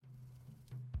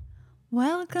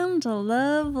Welcome to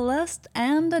Love, Lust,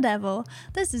 and the Devil.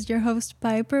 This is your host,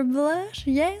 Piper Blush,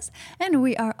 yes? And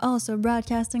we are also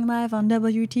broadcasting live on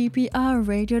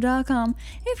WTPRradio.com.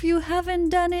 If you haven't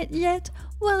done it yet,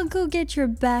 well, go get your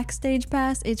backstage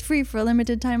pass. It's free for a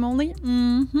limited time only.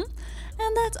 And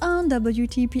that's on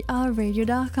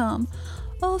WTPRradio.com.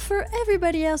 Well, for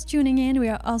everybody else tuning in, we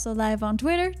are also live on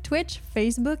Twitter, Twitch,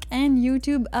 Facebook, and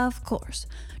YouTube, of course.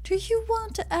 Do you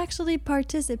want to actually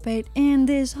participate in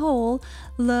this whole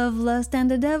Love, Lust,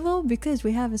 and the Devil? Because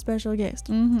we have a special guest,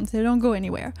 so don't go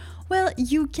anywhere. Well,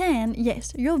 you can,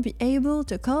 yes, you'll be able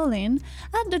to call in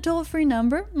at the toll-free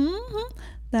number,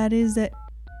 that is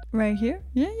right here,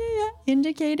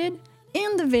 indicated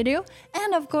in the video.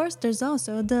 And of course there's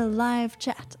also the live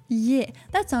chat,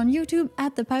 that's on YouTube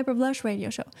at the Piper Blush Radio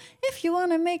Show. If you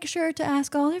want to make sure to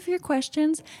ask all of your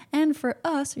questions, and for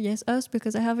us, yes, us,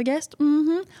 because I have a guest,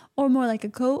 or more like a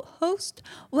co-host,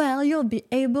 well, you'll be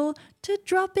able to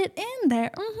drop it in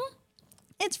there.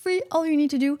 It's free. All you need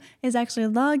to do is actually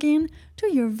log in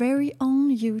to your very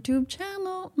own YouTube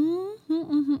channel.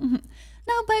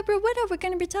 Now, Piper, what are we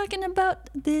going to be talking about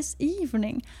this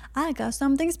evening? I got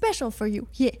something special for you.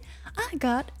 I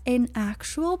got an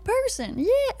actual person.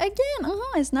 Again,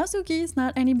 it's not Suki, it's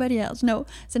not anybody else. No,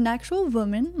 it's an actual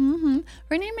woman.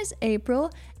 Her name is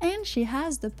April, and she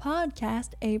has the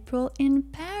podcast April in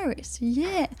Paris.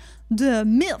 The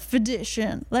MILF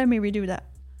edition. Let me redo that.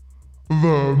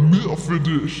 The MILF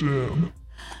edition.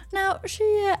 Now,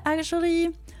 she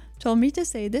actually told me to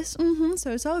say this,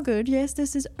 so it's all good. Yes,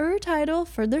 this is her title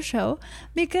for the show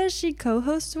because she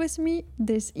co-hosts with me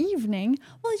this evening.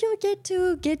 Well, you'll get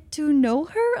to know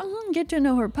her, get to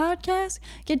know her podcast,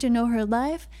 get to know her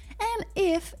life, and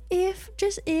if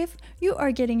you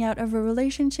are getting out of a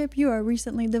relationship, you are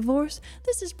recently divorced,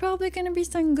 this is probably going to be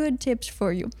some good tips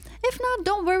for you. If not,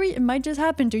 don't worry, it might just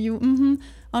happen to you.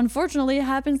 Unfortunately, it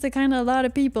happens to kind of a lot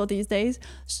of people these days.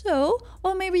 So,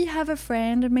 well, maybe you have a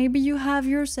friend, maybe you have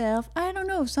yourself, I don't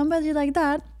know, somebody like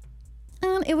that.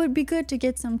 And it would be good to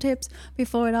get some tips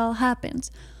before it all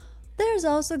happens. There's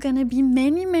also going to be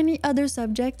many other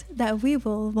subjects that we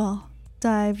will,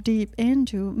 dive deep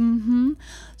into.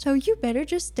 So you better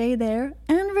just stay there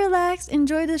and relax,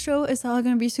 enjoy the show. It's all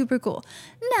gonna be super cool.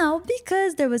 Now,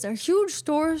 because there was a huge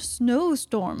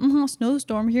snowstorm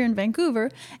here in Vancouver,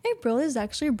 April is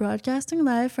actually broadcasting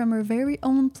live from her very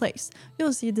own place.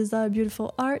 You'll see this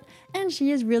beautiful art, and she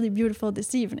is really beautiful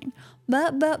this evening.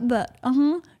 But,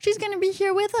 she's gonna be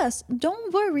here with us.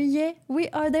 Don't worry, we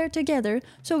are there together.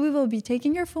 So we will be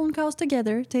taking your phone calls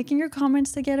together, taking your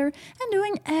comments together, and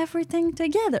doing everything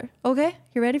together. Okay,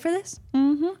 you ready for this?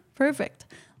 Perfect.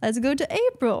 Let's go to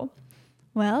April.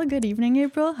 Well, good evening,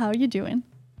 April. How are you doing?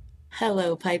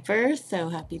 Hello, Piper. So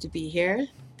happy to be here.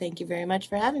 Thank you very much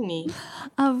for having me.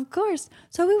 Of course.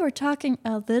 So we were talking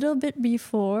a little bit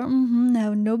before.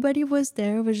 Now, nobody was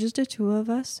there. It was just the two of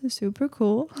us. Super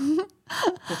cool.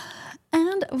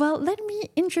 And, well, let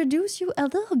me introduce you a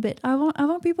little bit. I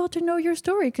want people to know your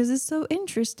story because it's so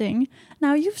interesting.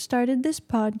 Now, you've started this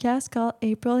podcast called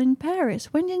April in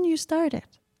Paris. When did you start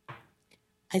it?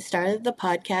 I started the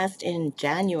podcast in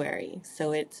January,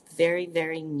 so it's very,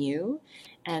 very new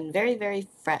and very, very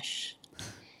fresh.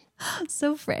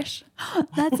 So fresh.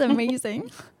 That's amazing.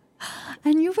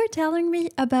 And you were telling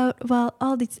me about,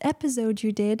 all these episodes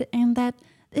you did, and that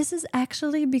this is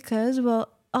actually because,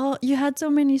 you had so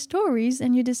many stories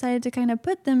and you decided to kind of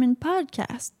put them in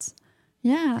podcasts.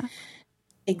 Yeah.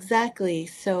 Exactly.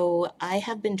 So I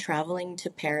have been traveling to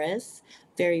Paris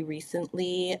very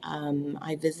recently.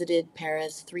 I visited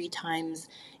Paris 3 times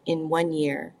in 1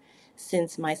 year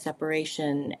since my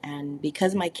separation. And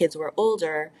because my kids were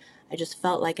older, I just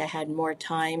felt like I had more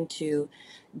time to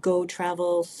go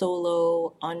travel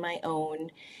solo on my own.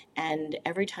 And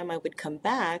every time I would come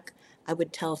back, I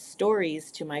would tell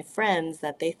stories to my friends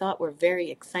that they thought were very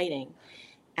exciting.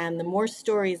 And the more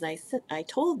stories I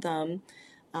told them,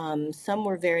 some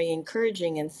were very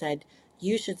encouraging and said,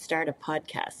 you should start a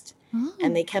podcast.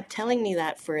 And they kept telling me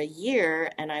that for a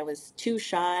year, and I was too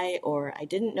shy or I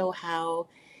didn't know how.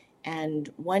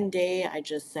 And one day I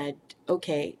just said,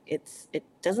 okay, it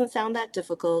doesn't sound that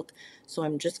difficult, so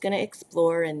I'm just going to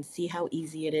explore and see how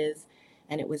easy it is.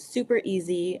 And it was super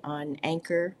easy on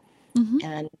Anchor.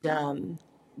 And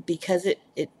because it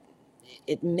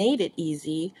made it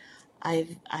easy,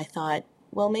 I thought,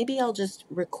 well, maybe I'll just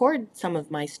record some of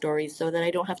my stories so that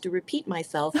I don't have to repeat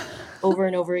myself over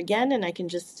and over again, and I can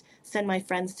just send my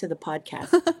friends to the podcast.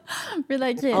 We're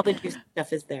like, yeah, All the juicy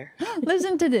stuff is there.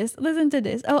 listen to this, listen to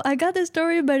this. Oh, I got this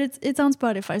story, but it's on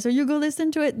Spotify. So you go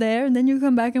listen to it there, and then you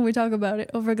come back and we talk about it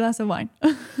over a glass of wine.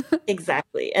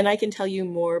 Exactly. And I can tell you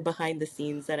more behind the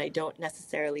scenes that I don't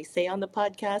necessarily say on the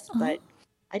podcast, Oh, but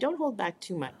I don't hold back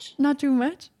too much. not too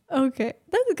much? Okay,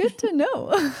 that's good to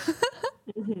know.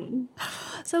 Mhm.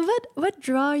 So what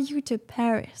draw you to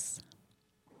Paris?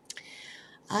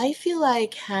 I feel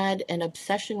like had an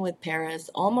obsession with Paris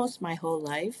almost my whole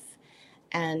life,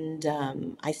 and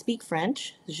I speak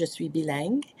French. Je suis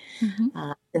bilingue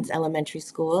Mm-hmm. since elementary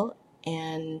school.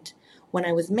 And when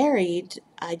I was married,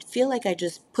 I feel like I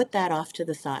just put that off to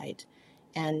the side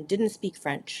and didn't speak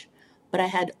French. But I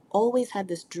had always had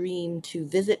this dream to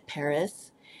visit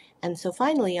Paris. And so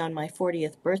finally, on my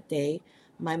 40th birthday,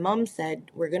 my mom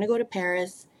said, "We're going to go to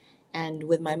Paris." And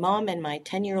with my mom and my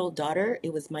 10-year-old daughter,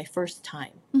 it was my first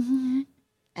time. Mm-hmm.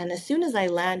 And as soon as I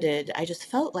landed, I just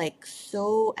felt like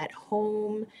so at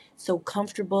home, so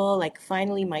comfortable. Like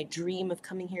finally, my dream of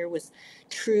coming here was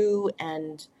true.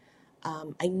 And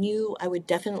I knew I would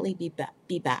definitely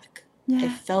be back. I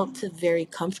Yeah. felt very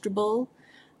comfortable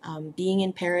being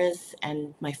in Paris,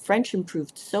 and my French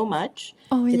improved so much.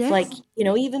 Oh It's like,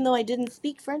 yes. even though I didn't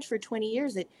speak French for 20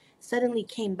 years, it suddenly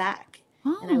came back.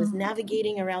 And I was Oh.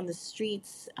 navigating around the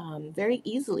streets very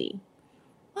easily.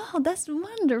 Wow, that's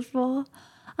wonderful.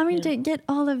 I mean, Yeah. to get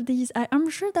all of these, I'm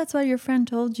sure that's why your friend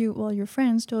told you, well, your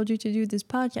friends told you to do this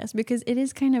podcast, because it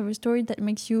is kind of a story that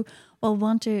makes you, well,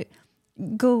 want to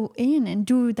go in and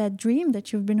do that dream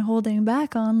that you've been holding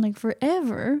back on like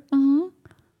forever. Mm-hmm.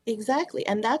 Exactly.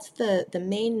 And that's the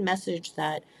main message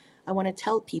that I want to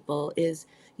tell people is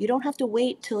you don't have to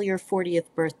wait till your 40th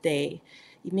birthday.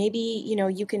 Maybe,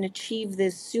 you can achieve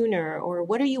this sooner, or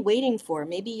what are you waiting for?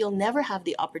 Maybe you'll never have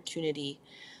the opportunity.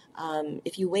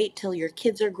 If you wait till your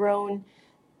kids are grown,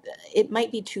 it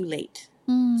might be too late.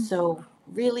 Mm. So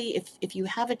really, if you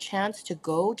have a chance to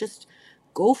go, just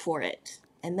go for it.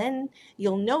 And then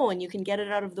you'll know and you can get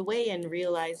it out of the way and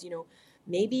realize,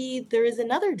 maybe there is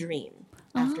another dream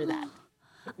after that.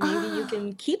 Ah, Maybe you ah.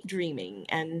 can keep dreaming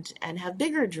and have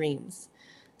bigger dreams.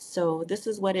 So this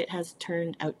is what it has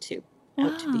turned out to be.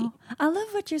 Wow. I love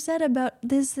what you said about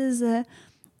this is a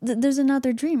there's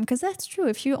another dream, because that's true.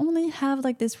 If you only have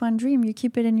like this one dream, you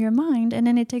keep it in your mind and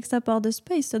then it takes up all the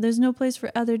space. So there's no place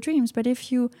for other dreams. But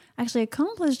if you actually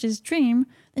accomplish this dream,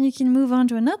 then you can move on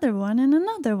to another one and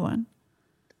another one.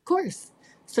 Of course.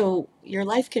 So your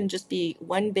life can just be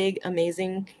one big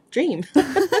amazing dream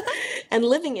and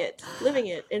living it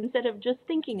instead of just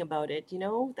thinking about it.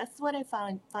 That's what I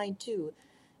find too,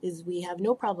 is we have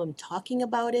no problem talking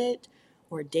about it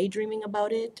or daydreaming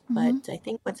about it, Hmm. but I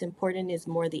think what's important is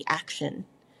more the action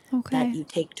that Okay. you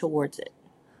take towards it.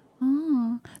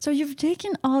 Oh, so you've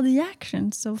taken all the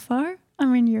actions so far? I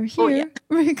mean, you're Oh yeah.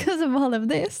 here because of all of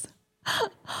this.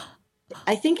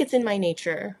 I think it's in my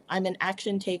nature. I'm an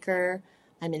action taker.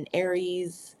 I'm an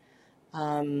Aries.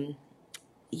 Um,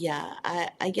 yeah,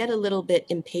 I get a little bit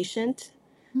impatient.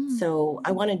 Mm. So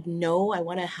I want to know, I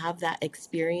want to have that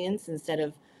experience instead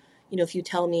of, if you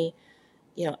tell me,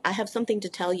 I have something to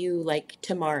tell you like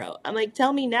tomorrow. I'm like,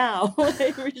 tell me now.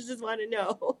 I just want to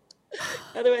know.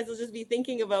 Otherwise, I'll just be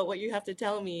thinking about what you have to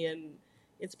tell me, and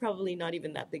it's probably not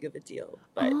even that big of a deal.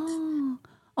 But Oh,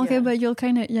 okay, yeah. but you'll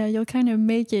kind of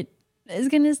make it. It's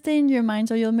gonna stay in your mind,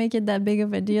 so you'll make it that big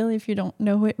of a deal if you don't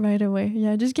know it right away.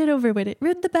 Yeah, just get over with it.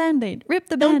 Rip the band-aid. Rip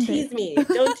the Don't band-aid. tease me.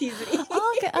 Don't tease me.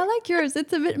 Oh, okay, I like yours.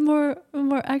 It's a bit more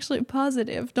actually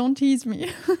positive. Don't tease me.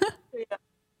 Yeah.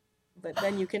 But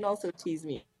then you can also tease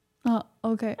me. Oh,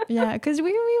 okay. Yeah, because we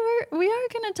are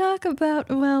gonna talk about,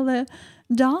 well, the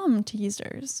dom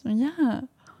teasers. Yeah.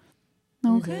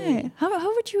 Hmm. Okay.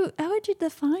 How would you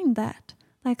define that?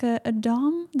 Like a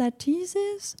dom that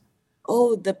teases?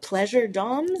 Oh, the pleasure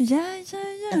DOMs, Yeah,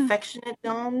 yeah, yeah. affectionate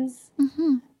DOMs.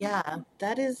 Mm-hmm. Yeah,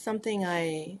 that is something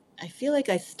I feel like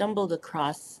I stumbled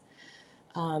across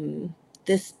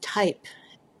this type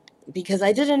because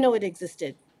I didn't know it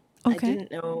existed. I Okay.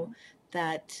 didn't know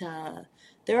that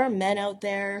there are men out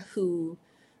there who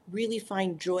really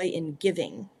find joy in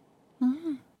giving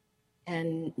Ah.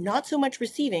 and not so much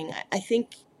receiving. I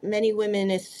think many women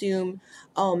assume,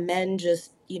 oh, men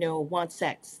just, want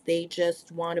sex. They just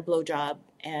want a blowjob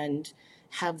and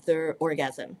have their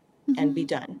orgasm and be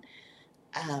Mm-hmm. done.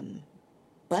 Um,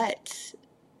 but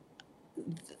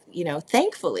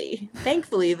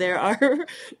thankfully, there are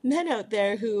men out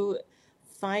there who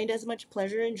find as much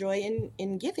pleasure and joy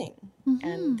in giving, and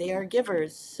Mm-hmm. they are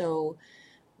givers. So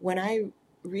when I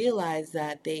realized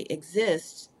that they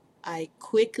exist, I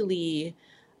quickly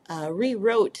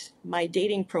rewrote my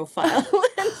dating profile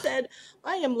and said,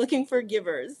 I am looking for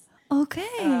givers. Okay.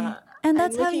 Uh, And I'm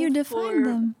that's how looking you define for,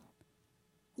 them.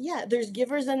 yeah, there's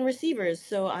givers and receivers.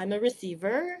 So I'm a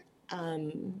receiver,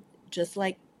 just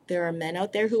like there are men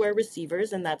out there who are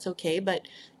receivers, and that's okay. But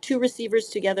two receivers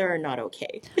together are not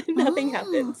okay. Nothing Oh,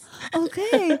 happens.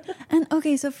 okay. And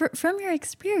okay, so from your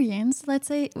experience, let's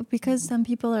say, because some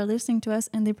people are listening to us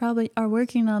and they probably are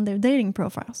working on their dating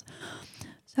profiles.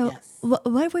 So, Yes.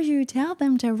 what would you tell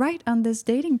them to write on this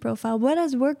dating profile? What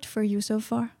has worked for you so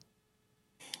far?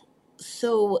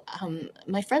 So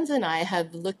my friends and I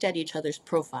have looked at each other's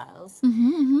profiles,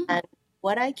 Mm-hmm, mm-hmm. and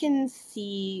what I can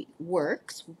see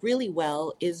works really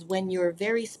well is when you're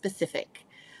very specific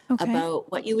Okay. about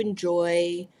what you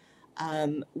enjoy,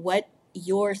 what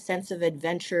your sense of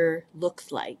adventure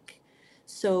looks like.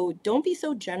 So don't be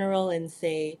so general and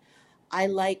say, I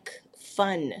like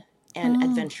fun and Oh,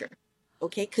 adventure.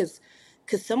 Okay? Because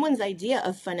someone's idea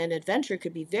of fun and adventure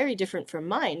could be very different from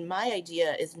mine. My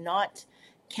idea is not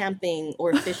camping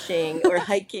or fishing or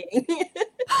hiking.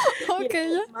 okay,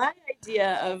 yeah. My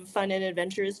idea of fun and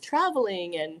adventure is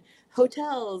traveling and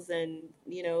hotels and,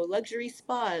 luxury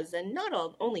spas, and not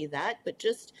only that, but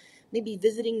just maybe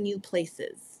visiting new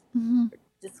places, Mm-hmm,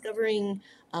 discovering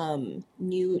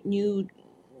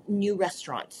new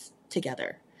restaurants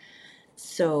together.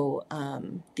 So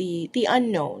the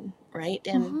unknown, right?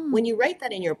 And mm-hmm. when you write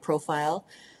that in your profile,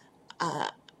 uh,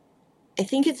 I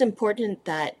think it's important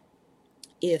that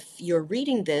if you're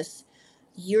reading this,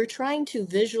 you're trying to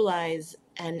visualize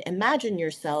and imagine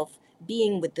yourself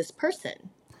being with this person.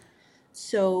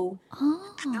 So, how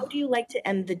Oh, do you like to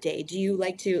end the day? Do you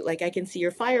like to, like, I can see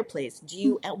your fireplace. Do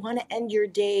you want to end your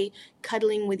day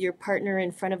cuddling with your partner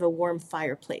in front of a warm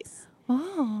fireplace?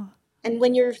 oh. And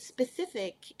when you're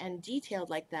specific and detailed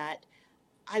like that,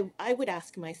 I would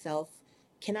ask myself,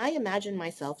 can I imagine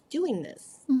myself doing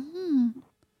this? Mm-hmm.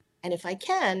 And if I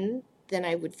can, then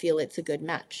I would feel it's a good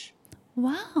match.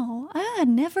 Wow, I had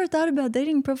never thought about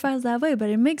dating profiles that way, but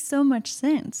it makes so much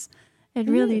sense. It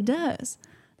really Mm. does.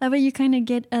 That way, you kind of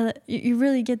get you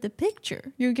really get the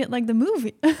picture. You get like the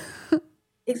movie.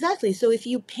 Exactly. So if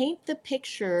you paint the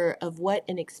picture of what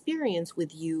an experience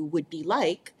with you would be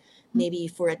like, maybe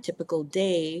for a typical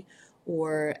day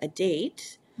or a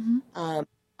date, Mm-hmm. um,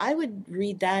 I would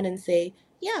read that and say,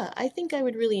 yeah, I think I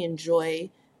would really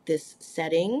enjoy this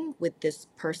setting with this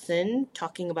person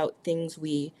talking about things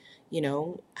we,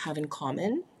 have in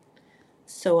common.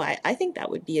 So I think that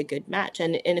would be a good match.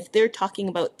 And if they're talking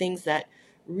about things that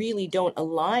really don't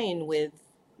align with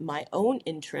my own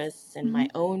interests and Mm-hmm. my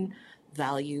own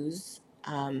values,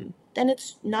 then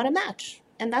it's not a match.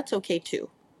 And that's okay too.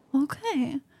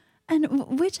 Okay.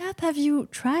 And which app have you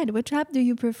tried? Which app do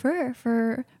you prefer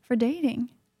for dating?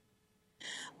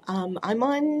 I'm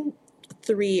on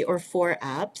 3 or 4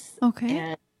 apps, Okay.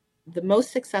 and the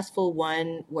most successful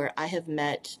one where I have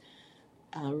met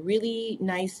really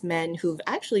nice men who've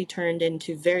actually turned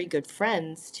into very good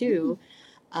friends Mm. too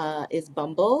is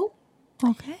Bumble.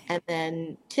 Okay. And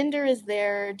then Tinder is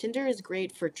there. Tinder is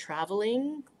great for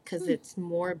traveling because Mm. it's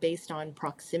more based on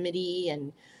proximity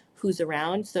and who's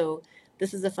around. So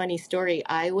this is a funny story.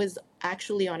 I was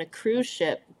actually on a cruise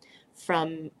ship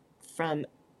from from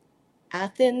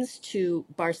Athens to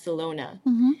Barcelona,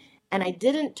 Mm-hmm. and I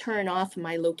didn't turn off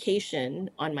my location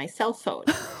on my cell phone.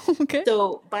 okay.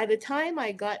 So by the time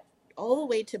I got all the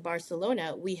way to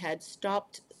Barcelona, we had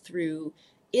stopped through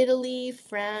Italy,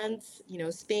 France,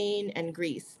 Spain, and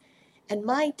Greece. And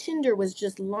my Tinder was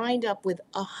just lined up with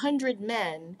 100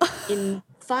 men in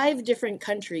 5 different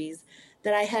countries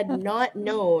that I had not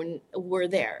known were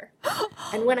there.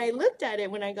 And when I looked at it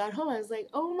when I got home, I was like,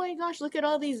 oh my gosh, look at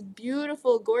all these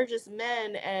beautiful, gorgeous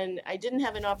men. And I didn't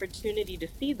have an opportunity to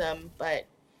see them, but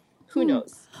who Hmm.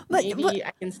 knows? But Maybe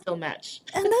I can still match.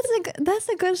 and that's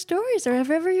a good story, sir. If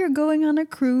ever you're going on a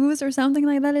cruise or something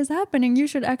like that is happening, you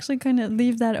should actually kind of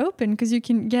leave that open because you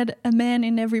can get a man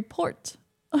in every port,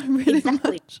 really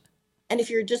Exactly. much. And if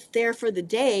you're just there for the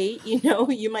day,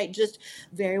 you might just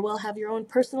very well have your own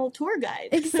personal tour guide.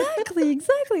 Exactly,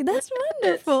 exactly. What That's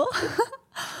benefits? wonderful.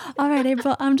 All right,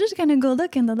 April. I'm just gonna go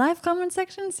look in the live comment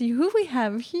section, see who we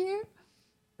have here.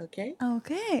 Okay.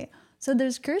 Okay. So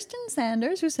there's Kirsten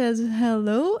Sanders who says,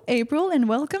 "Hello, April, and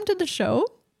welcome to the show."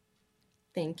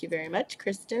 Thank you very much,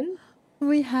 Kristen.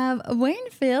 We have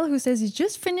Wayne Phil who says he's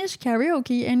just finished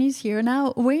karaoke and he's here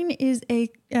now. Wayne is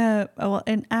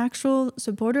an actual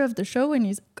supporter of the show and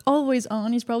he's always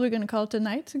on. He's probably going to call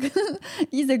tonight.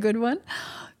 He's a good one.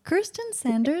 Kirsten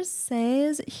Sanders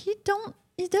says he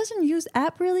doesn't use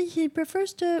app really. He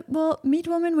prefers to meet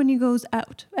women when he goes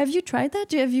out. Have you tried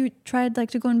that? Have you tried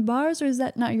like to go in bars or is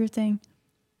that not your thing?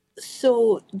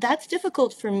 So that's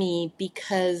difficult for me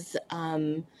because,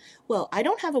 well, I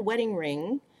don't have a wedding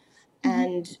ring. Mm-hmm.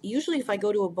 And usually, if I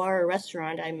go to a bar or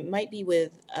restaurant, I might be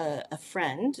with a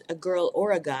friend, a girl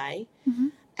or a guy. Mm-hmm.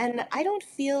 And I don't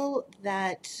feel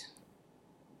that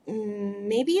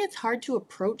maybe it's hard to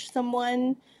approach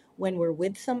someone when we're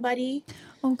with somebody.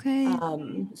 Okay.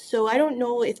 So I don't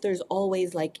know if there's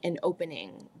always like an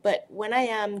opening. But when I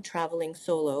am traveling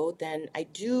solo, then I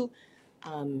do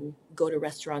go to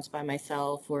restaurants by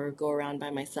myself or go around by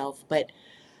myself. But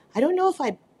I don't know if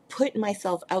I put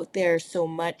myself out there so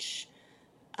much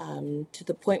to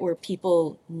the point where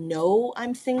people know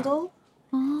I'm single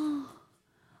Oh.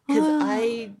 because Oh.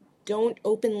 I don't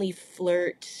openly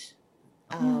flirt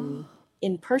Oh.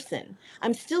 in person.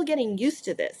 I'm still getting used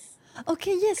to this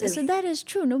Okay, yes, so because that is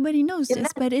true. Nobody knows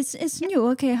this, but it's new.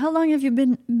 Okay, how long have you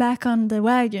been back on the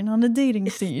wagon, on the dating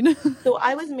scene? so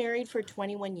I was married for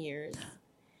 21 years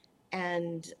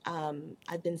and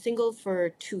I've been single for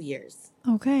 2 years.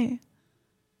 Okay.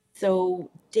 So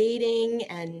dating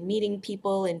and is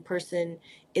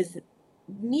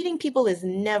meeting people is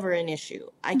never an issue.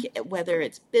 Whether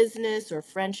it's business or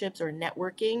friendships or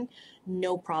networking,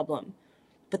 no problem.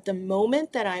 But the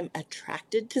moment that I'm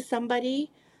attracted to somebody,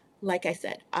 like I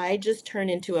said, I just turn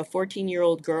into a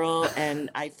 14-year-old girl and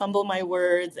I fumble my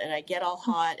words and I get all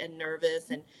hot and nervous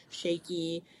and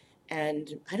shaky.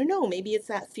 And I don't know, maybe it's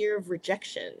that fear of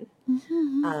rejection.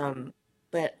 Mm-hmm. Um,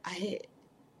 but I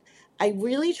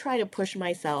really try to push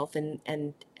myself and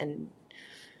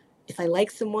if I like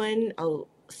someone, I'll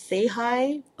say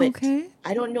hi, but Okay.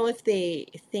 I don't know if they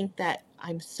think that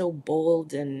I'm so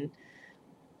bold and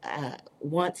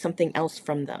want something else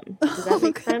from them. Does that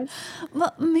make Okay. sense?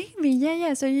 Well, maybe, yeah,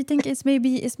 yeah. So you think it's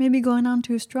maybe going on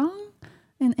too strong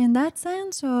in that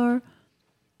sense, or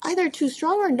Either too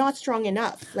strong or not strong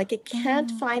enough. Like I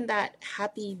can't find that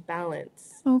happy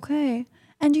balance. okay.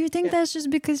 And do you think Yeah. that's just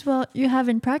because well you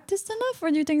haven't practiced enough,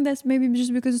 or do you think that's maybe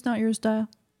just because it's not your style?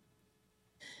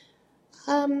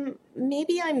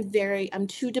 Maybe I'm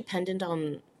too dependent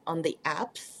on the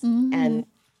apps Mm-hmm. and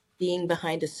being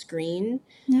behind a screen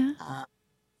Yeah. uh,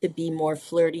 to be more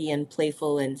flirty and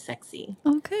playful and sexy.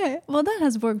 Okay. Well, that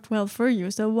has worked well for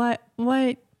you. So why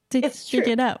It's take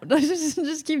true. it out?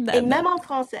 Just keep Et that même there. en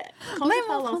français. Quand je Même en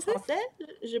parle en français? français,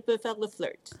 je peux faire le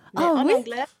flirt. Mais Ah en oui?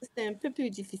 anglais, c'est un peu plus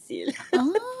difficile.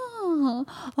 Ah!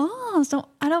 Oh,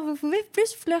 alors vous pouvez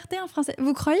plus flirter en français.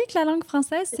 Vous croyez que la langue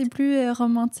française, c'est plus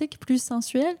romantique, plus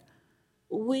sensuel?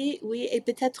 Oui, oui, et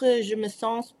peut-être je me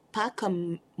sens pas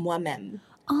comme moi-même.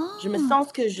 Je me Ah!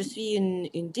 sens que je suis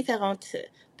une différente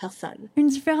personne. Une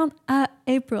différente à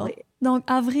April. Oui, Donc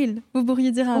avril. Vous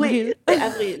pourriez dire oui, avril. c'est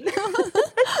avril.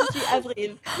 Je suis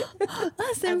avril. Ah,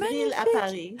 c'est Avril à magnifique.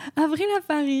 Paris. Avril à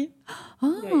Paris.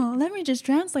 Oui. Oh, let me just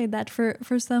translate that for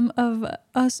some of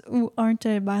us who aren't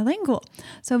bilingual.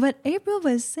 So, what April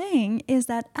was saying is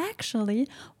that actually,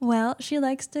 well, she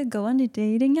likes to go on the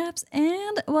dating apps,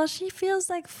 and well, she feels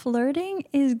like flirting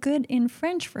is good in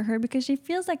French for her because she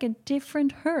feels like a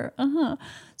different her. Uh-huh.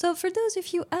 So, for those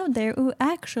of you out there who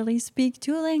actually speak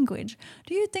two language,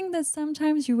 do you think that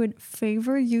sometimes you would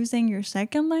favor using your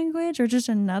second language or just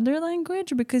another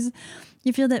language because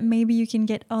you feel that maybe you can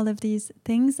get all of these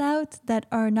things out that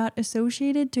are not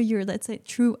associated to your, let's say,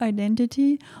 true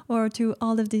identity or to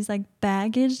all of these like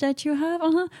baggage that you have?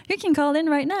 You can call in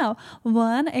right now,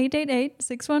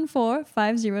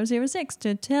 1-888-614-5006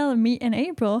 to tell me in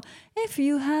April if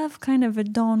you have kind of a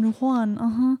Don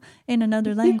Juan in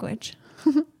another language.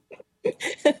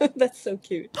 That's so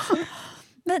cute.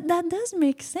 But that does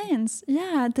make sense.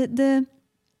 Yeah, the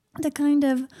kind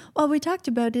of well we talked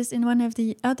about this in one of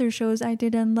the other shows I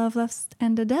did on Love, Lust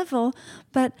and the Devil,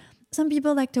 but some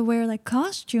people like to wear like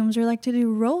costumes or like to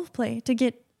do role play to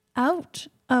get out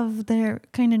of their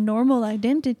kind of normal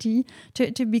identity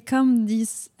to become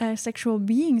these sexual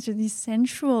beings or these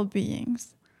sensual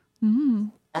beings.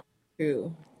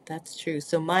 True. That's true.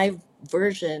 So my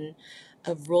version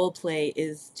of role play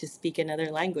is to speak another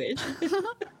language.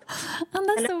 And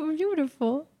that's And so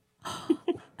beautiful.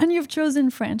 And you've chosen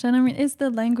French, and I mean, it's the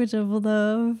language of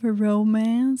love,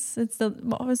 romance. It's the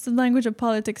language of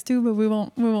politics too, but we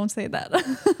won't say that.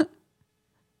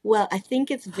 well, I think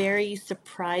it's very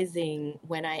surprising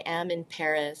when I am in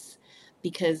Paris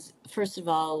because, first of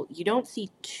all, you don't see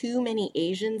too many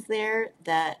Asians there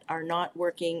that are not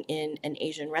working in an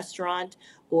Asian restaurant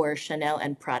or Chanel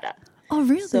and Prada. Oh,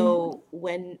 really? So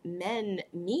when men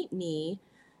meet me,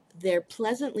 they're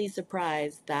pleasantly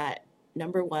surprised that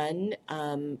number one,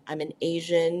 I'm an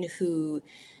Asian who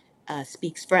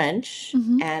speaks French,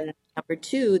 Mm-hmm. and number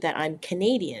two, that I'm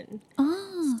Canadian.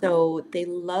 Ah, So they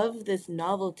love this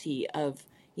novelty of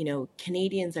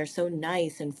Canadians are so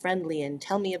nice and friendly and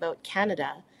tell me about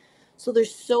Canada. So they're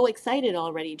so excited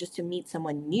already just to meet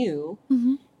someone new.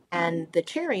 Mm-hmm. And the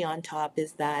cherry on top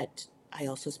is that I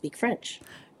also speak French.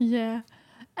 Yeah.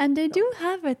 And they So do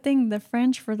have, I think, the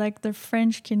French for like the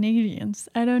French Canadians.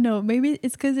 I don't know. Maybe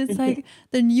it's because it's like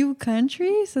the new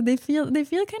country, so they feel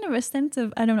kind of a sense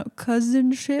of, I don't know,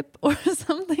 cousinship or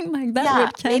something like that yeah,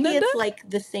 with maybe Canada. it's like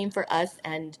the same for us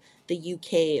and the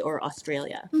UK or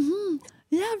Australia. Mm-hmm.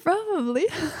 Yeah, probably.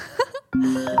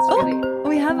 That's right. Oh,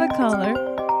 we have a caller.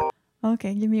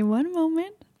 Okay, give me one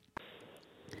moment.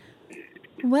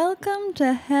 Welcome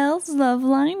to Hell's Love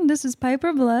Line. This is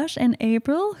Piper Blush and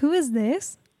April. Who is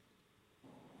this?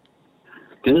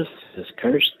 This is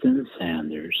Kirsten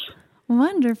Sanders.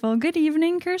 Wonderful. Good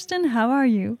evening, Kirsten. How are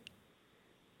you?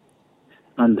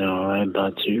 I'm doing all right.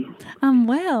 About you? I'm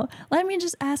well. Let me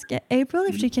just ask April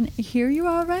if she can hear you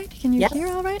all right. Can you hear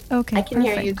Yes, all right? I Okay, can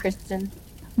hear you, perfect. Kristen.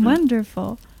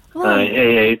 Wonderful. Well,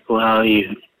 Hey, April, how are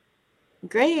you?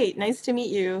 Great. Nice to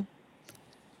meet you.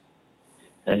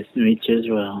 Nice to meet you as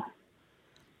well.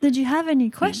 did you have any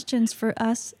questions for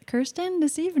us, Kirsten,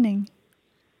 this evening?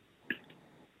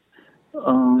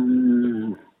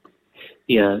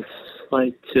 Yes, I'd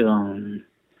like to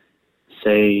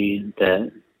say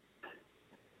that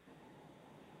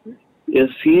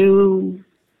if you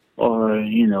are,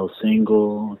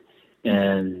 single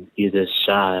and you're just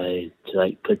shy to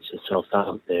like put yourself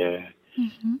out there,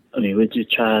 Mm-hmm. I mean, would you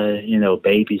try,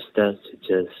 baby steps to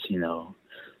just,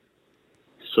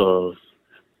 sort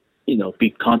of, be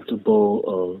comfortable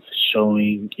of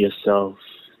showing yourself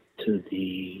to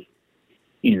the,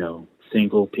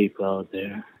 single people out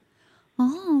there?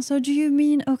 Oh, so do you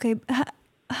mean, okay,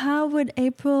 how would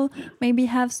April maybe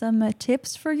have some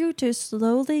tips for you to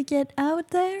slowly get out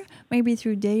there? Maybe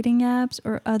through dating apps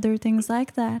or other things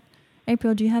like that.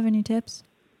 April, do you have any tips?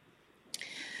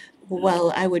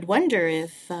 Well, I would wonder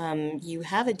if you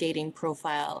have a dating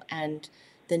profile. And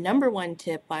the number one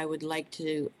tip I would like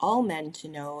to all men to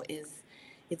know is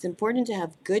it's important to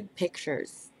have good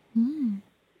pictures. Mm,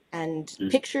 And Mm,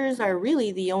 pictures are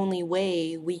really the only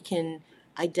way we can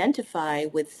identify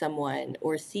with someone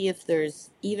or see if there's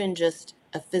even just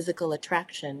a physical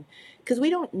attraction because we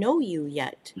don't know you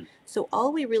yet. mm, So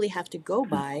all we really have to go mm,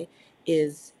 by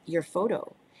is your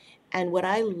photo. And what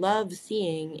I love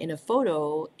seeing in a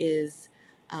photo is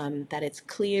that it's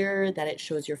clear, that it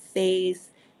shows your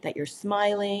face, that you're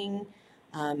smiling,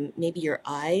 maybe your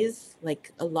eyes.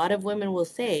 Like a lot of women will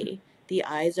say, the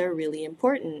eyes are really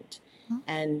important. oh,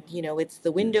 And, it's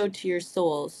the window to your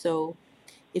soul. So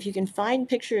if you can find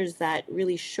pictures that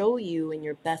really show you in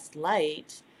your best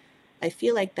light, I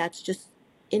feel like that's just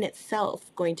in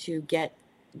itself going to get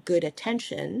good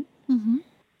attention. mm-hmm.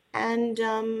 And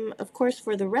of course,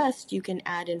 for the rest, you can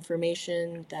add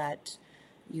information that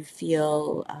you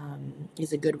feel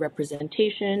is a good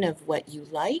representation of what you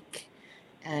like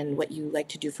and what you like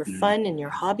to do for mm, fun and your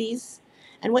hobbies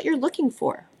and what you're looking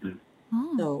for. mm,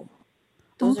 Oh, So,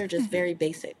 those are just okay. very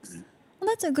basics. mm. Well,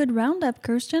 that's a good roundup,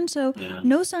 Kirsten. So, Yeah.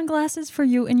 no sunglasses for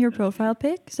you in your profile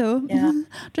pic. So, Yeah.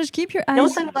 just keep your No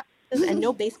eyes. sunglasses and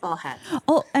no baseball hats.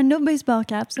 Oh, and no baseball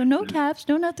caps. So, no Mm, caps,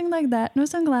 no nothing like that. No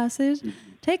sunglasses. mm,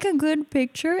 Take a good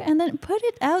picture and then put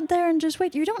it out there and just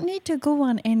wait. You don't need to go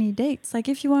on any dates. Like,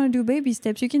 if you want to do baby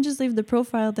steps, you can just leave the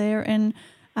profile there and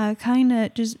kind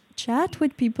of just chat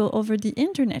with people over the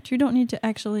internet. You don't need to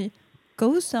actually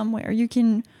go somewhere. You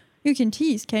can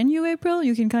tease, can you, April?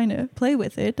 You can kind of play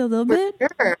with it a little For bit.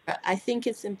 sure. I think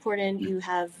it's important mm, you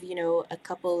have, a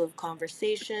couple of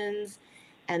conversations.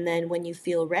 And then when you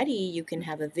feel ready, you can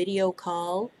have a video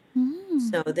call. Mm.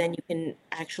 So then you can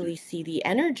actually see the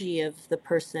energy of the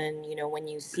person, when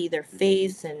you see their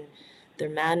face and their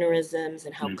mannerisms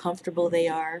and how mm. comfortable they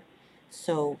are.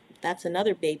 So that's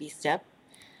another baby step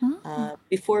Oh.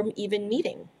 before even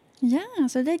meeting. Yeah,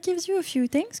 so that gives you a few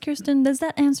things, Kirsten. Does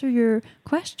that answer your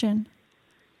question?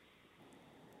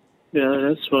 Yeah,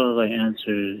 that's what I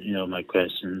answered, my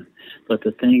question. But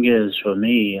the thing is, for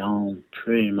me, I don't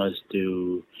pretty much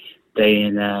do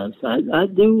dating apps. I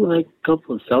do like a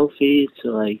couple of selfies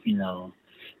to like,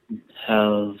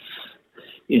 have,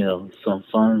 some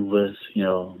fun with,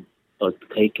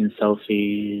 taking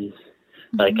selfies.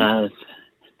 Like Mm-hmm. I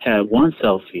had one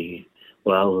selfie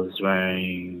where I was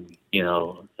wearing,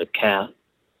 a cap,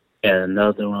 and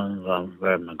another one where I'm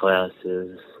wearing my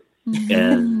glasses. Mm-hmm.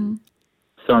 And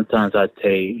sometimes I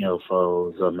take,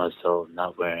 photos of myself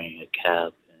not wearing a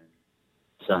cap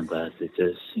and sunglasses,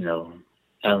 just,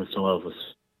 having some of a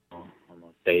smile on my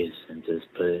face and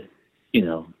just put, you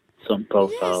know, some Yes,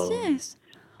 profile yes.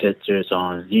 pictures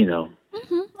on,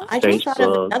 Mm-hmm. I Okay. just thought of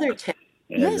Facebook. another tip.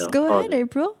 Yes, go all ahead,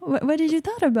 April. What did you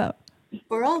thought about?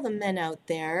 For all the men out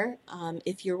there,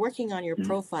 if you're working on your mm,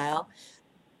 profile,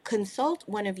 consult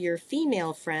one of your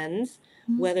female friends,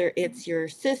 Mm. whether it's your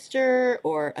sister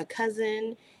or a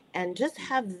cousin, and just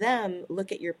have them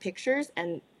look at your pictures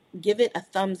and give it a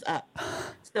thumbs up.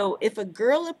 So if a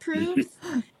girl approves,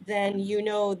 then you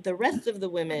know the rest of the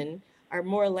women are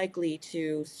more likely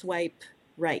to swipe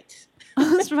right.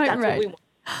 That's right, That's what right. we want.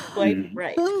 Swipe mm,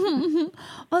 right.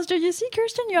 Well, so you see,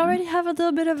 Kirsten, you already have a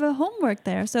little bit of a homework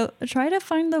there. So try to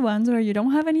find the ones where you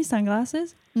don't have any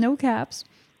sunglasses, no caps,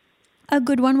 a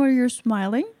good one where you're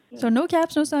smiling. So no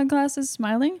caps, no sunglasses,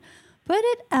 smiling. Put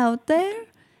it out there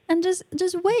and just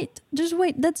wait. Just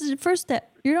wait. That's the first step.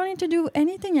 You don't need to do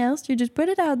anything else. You just put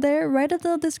it out there, write a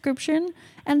little description,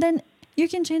 and then you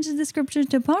can change the description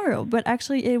tomorrow, but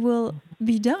actually it will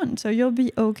be done. So you'll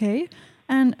be okay.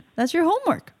 And that's your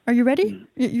homework. Are you ready? mm.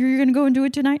 You're going to go and do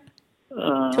it tonight?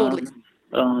 Totally.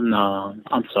 Oh no,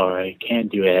 I'm sorry,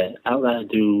 can't do that. I'd rather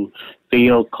do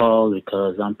video call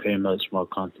because I'm pretty much more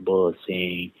comfortable with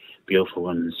seeing beautiful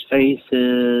women's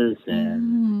faces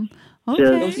and Mm, Go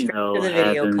okay. just, straight to the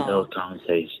video having those call.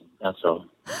 conversations. That's all.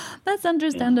 That's Yeah.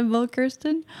 understandable,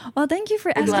 Kirsten. Well, thank you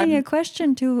for Good luck. asking a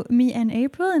question to me and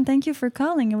April, and thank you for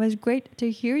calling. It was great to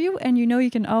hear you, and you know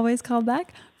you can always call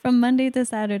back from Monday to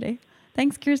Saturday.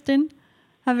 Thanks, Kirsten.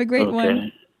 Have a great one.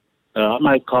 Okay. I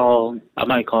might call. I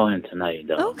might call in tonight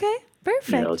though. Okay,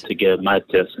 perfect. To give my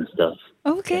tips and stuff.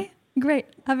 Okay. Okay, great.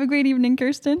 Have a great evening,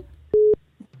 Kirsten.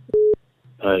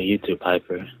 You too,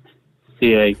 Piper.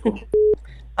 See you, April.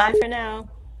 Bye for now.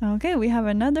 Okay, we have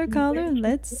another caller.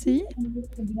 Let's see.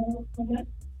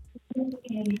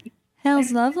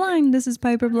 Hell's Love Line. This is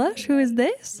Piper Blush. Who is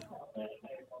this?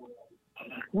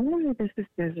 Hi, this is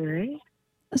Desiree.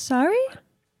 Sorry?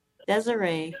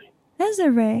 Desiree.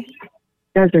 Desiree.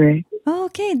 Desiree.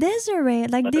 Okay, Desiree,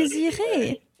 like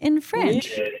Désiré in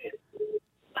French.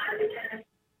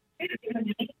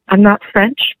 I'm not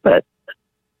French, but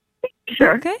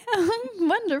sure. Okay,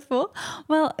 wonderful.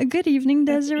 Well, good evening,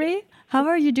 Desiree. How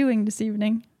are you doing this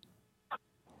evening?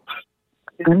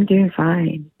 I'm doing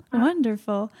fine.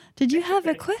 Wonderful. Did you have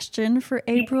a question for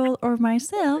April or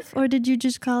myself, or did you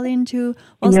just call in to,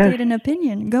 well, Yes. state an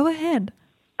opinion? Go ahead.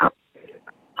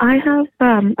 I have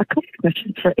a couple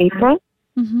questions for April.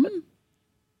 Mm-hmm.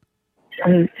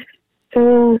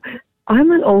 So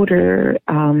I'm an older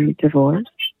divorce,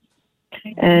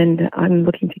 and I'm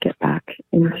looking to get back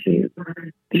into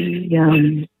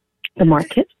the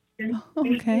market.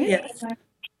 Okay. Yes.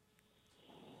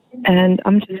 And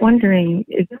I'm just wondering,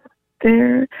 is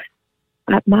there,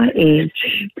 at my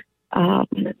age,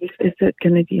 is it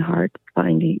going to be hard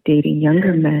dating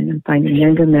younger men and finding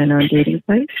younger men on dating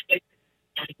sites?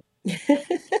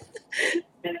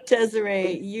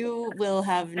 Desiree, you will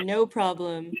have no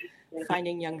problem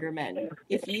finding younger men.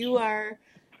 If you are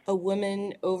a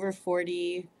woman over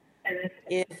 40,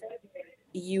 if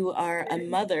you are a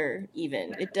mother,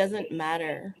 even, it doesn't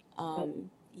matter.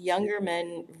 Younger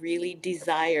men really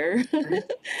desire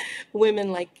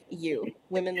women like you,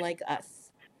 women like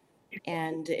us.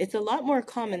 And it's a lot more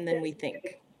common than we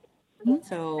think.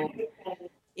 So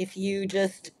if you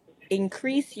just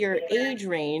increase your age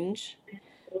range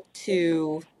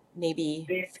to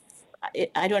maybe,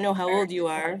 I don't know how old you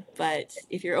are, but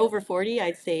if you're over 40,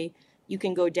 I'd say you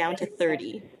can go down to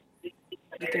 30.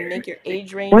 You can make your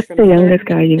age range What's from the 30 youngest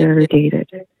guy you've to ever 50. dated?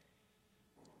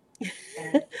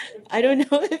 I don't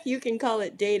know if you can call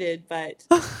it dated, but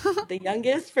the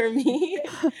youngest for me,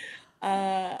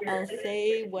 I'll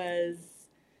say was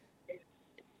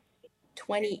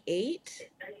 28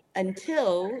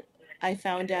 until I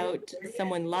found out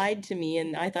someone lied to me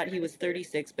and I thought he was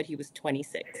 36, but he was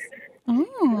 26.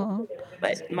 Oh,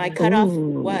 But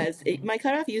Ooh. my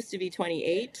cutoff used to be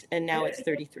 28 and now it's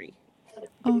 33.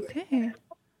 okay.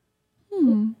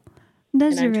 Hmm. And I'm turning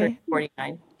Desiree,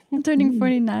 49. turning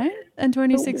 49 and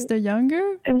 26 So, the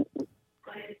younger. and,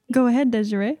 Go ahead,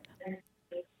 Desiree.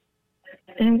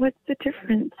 and what's the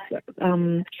difference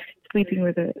sleeping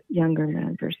with a younger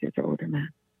man versus an older man?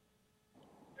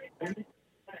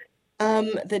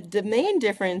 The main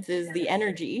difference is the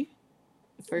energy,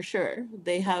 for sure.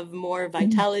 They have more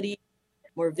vitality,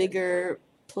 more vigor,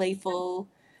 playful,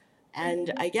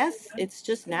 and I guess it's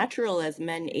just natural as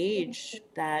men age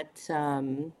that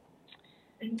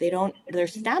their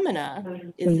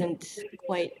stamina isn't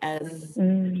quite as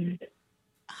Mm,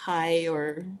 high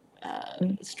or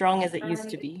mm, strong as it used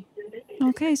to be.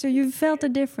 Okay, so you've felt a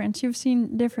difference. You've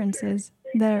seen differences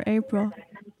there, April.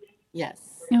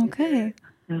 Yes. Okay.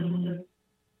 um,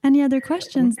 Any other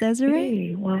questions, Desiree?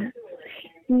 okay, well,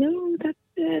 no, that's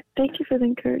Thank you for the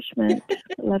encouragement.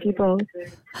 Love you both.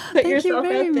 Put Thank you yourself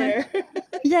very out much. there.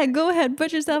 Yeah, go ahead.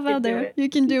 Put yourself You out can do there. it. You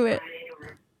can do it.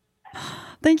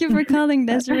 Thank you for calling,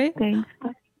 Desiree. Thanks.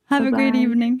 Have a great Bye-bye.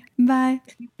 evening. Bye.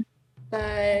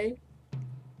 Bye.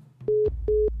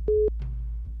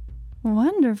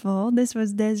 Wonderful. This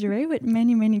was Desiree with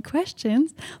many, many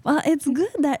questions. Well, it's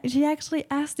good that she actually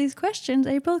asked these questions,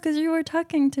 April, because you were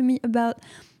talking to me about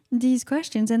these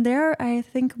questions, and they are, I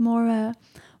think, more,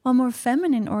 more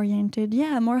feminine oriented.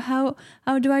 Yeah, more how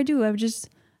do I do? I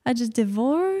just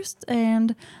divorced,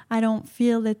 and I don't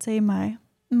feel, let's say,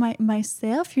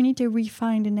 myself. You need to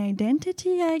refine an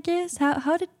identity, I guess.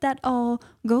 How did that all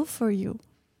go for you?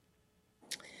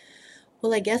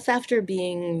 Well, I guess after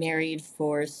being married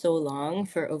for so long,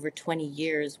 for over 20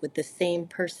 years with the same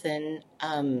person,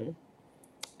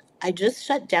 I just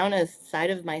shut down a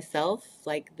side of myself,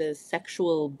 like the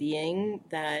sexual being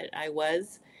that I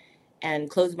was, and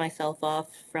closed myself off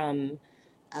from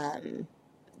um,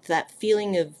 that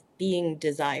feeling of being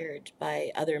desired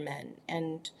by other men.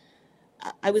 And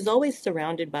I was always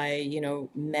surrounded by,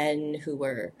 men who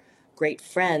were great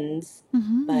friends,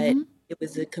 Mm-hmm, but mm-hmm. it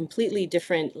was a completely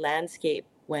different landscape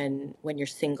when you're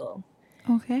single.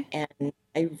 Okay. And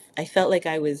I felt like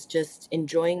I was just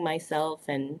enjoying myself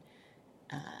and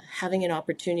having an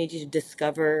opportunity to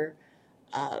discover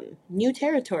new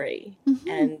territory Mm-hmm.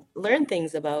 and learn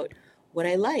things about what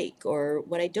I like or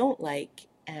what I don't like,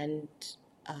 and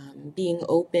being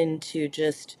open to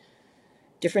just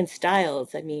different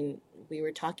styles. I mean, we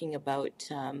were talking about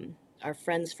our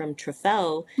friends from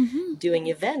Trafel Mm-hmm. doing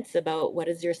events about what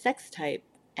is your sex type.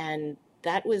 And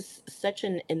that was such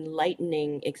an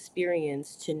enlightening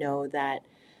experience to know that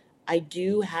I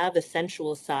do have a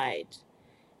sensual side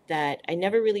that I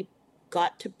never really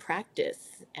got to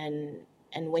practice. And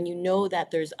when you know that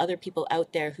there's other people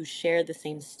out there who share the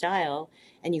same style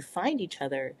and you find each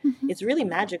other, Mm-hmm. it's really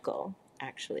magical,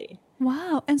 actually.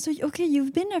 Wow. And so, okay,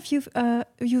 you've been to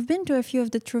a few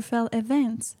of the Truffel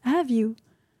events, have you?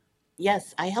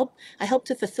 Yes, I help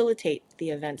to facilitate the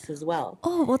events as well.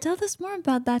 Oh, well, tell us more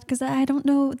about that because I don't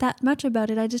know that much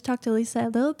about it. I just talked to Lisa a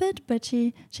little bit, but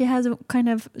she has kind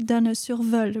of done a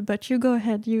survol. But you go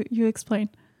ahead, you explain.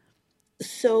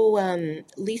 So,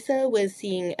 Lisa was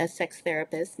seeing a sex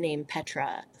therapist named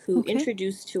Petra, who Okay.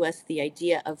 introduced to us the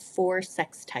idea of four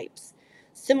sex types.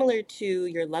 Similar to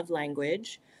your love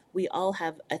language, we all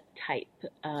have a type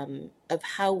of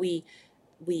how we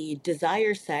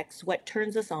desire sex, what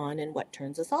turns us on and what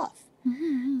turns us off.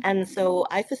 Mm-hmm. And so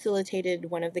I facilitated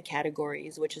one of the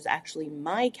categories, which is actually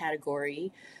my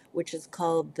category, which is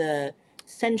called the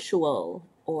sensual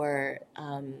or,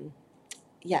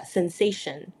 yeah,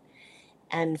 sensation.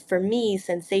 And for me,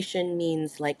 sensation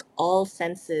means like all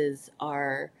senses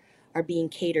are being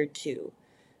catered to.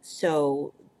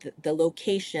 So the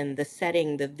location, the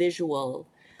setting, the visual,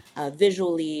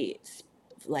 visually,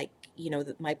 like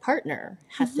my partner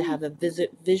has to Mm-hmm. have a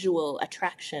visual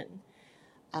attraction.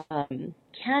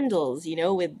 Candles,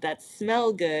 with that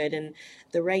smell good and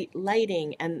the right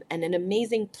lighting and an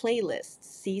amazing playlist.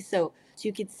 See, so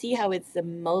you could see how it's a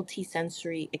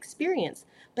multi-sensory experience,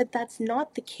 but that's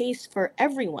not the case for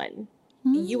everyone.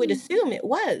 You would Mm. assume it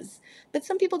was, but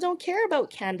some people don't care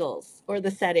about candles or the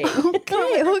setting or Okay,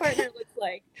 what their okay. partner looks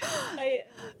like. I,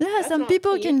 Yeah, that's some not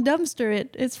people me. can dumpster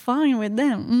it. It's fine with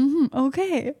them. Mm-hmm.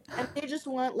 Okay. And they just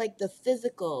want like the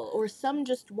physical, or some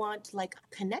just want like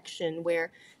a connection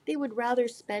where they would rather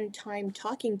spend time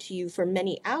talking to you for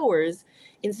many hours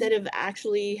instead of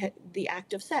actually the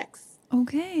act of sex.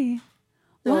 Okay.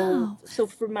 So Wow. so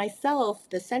for myself,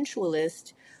 the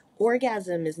sensualist,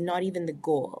 orgasm is not even the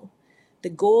goal. The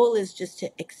goal is just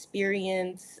to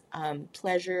experience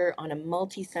pleasure on a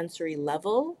multisensory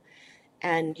level,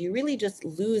 and you really just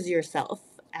lose yourself,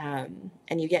 and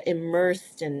you get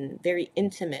immersed and very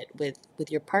intimate with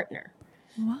your partner.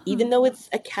 Even Wow. though it's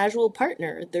a casual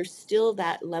partner, there's still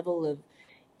that level of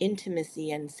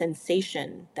intimacy and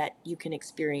sensation that you can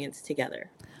experience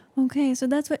together. Okay, so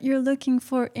that's what you're looking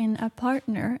for in a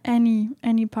partner,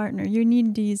 any partner. You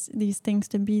need these things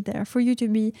to be there for you to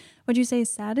be, would you say,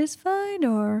 satisfied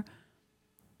or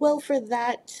Well, for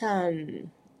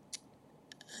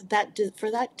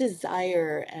for that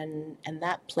desire and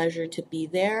that pleasure to be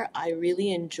there, I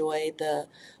really enjoy the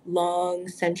long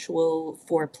sensual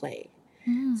foreplay.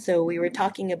 mm, So we were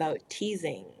talking about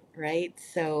teasing, right?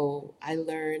 So I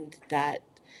learned that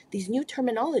these new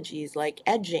terminologies like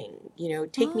edging,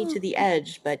 take me oh, to the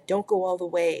edge, but don't go all the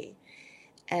way.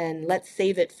 And let's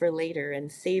save it for later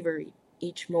and savor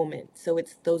each moment. So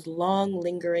it's those long,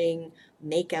 lingering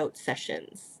makeout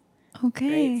sessions, right?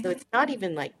 okay. So it's not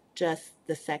even like just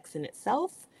the sex in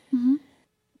itself. Hmm.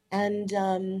 And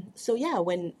so yeah,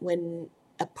 when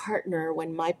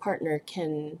my partner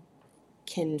can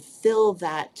fill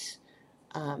that,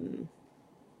 um,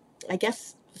 I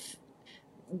guess,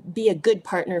 be a good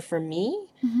partner for me,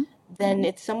 Mm-hmm. then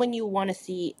it's someone you want to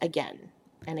see again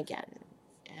and again,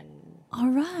 and All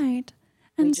right.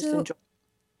 we And just enjoy.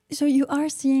 so you are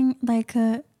seeing like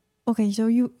a, okay, so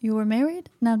you were married,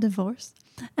 now divorced.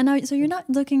 And now so you're not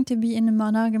looking to be in a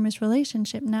monogamous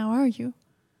relationship now, are you?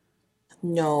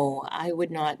 No, I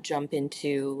would not jump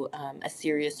into a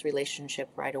serious relationship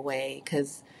right away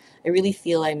because I really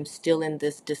feel I'm still in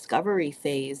this discovery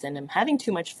phase and I'm having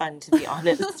too much fun, to be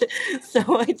honest.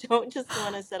 So I don't just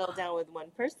want to settle down with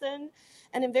one person.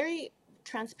 And I'm very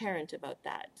transparent about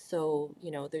that. So,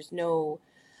 there's no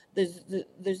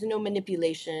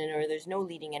manipulation or there's no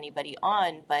leading anybody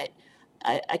on, but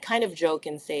I kind of joke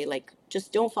and say, like,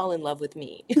 just don't fall in love with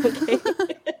me, okay?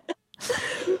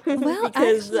 Well,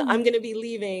 Because actually, I'm going to be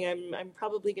leaving. I'm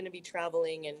probably going to be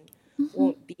traveling and mhm.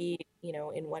 won't be,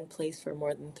 in one place for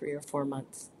more than 3 or 4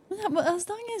 months. Yeah, but as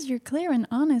long as you're clear and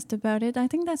honest about it, I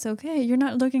think that's okay. You're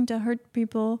not looking to hurt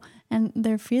people and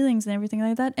their feelings and everything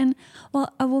like that. And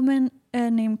well, a woman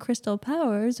named Crystal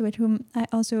Powers, with whom I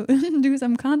also do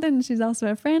some content, and she's also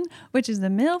a friend, which is the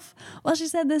MILF. Well, she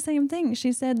said the same thing.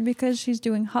 She said because she's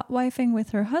doing hot wifing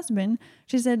with her husband,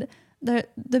 she said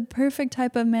the perfect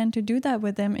type of man to do that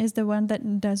with them is the one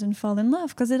that doesn't fall in love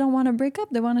because they don't want to break up.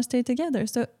 They want to stay together.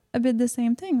 So a bit the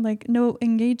same thing, like no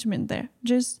engagement there,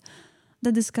 just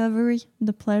the discovery,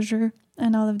 the pleasure,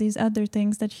 and all of these other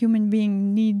things that human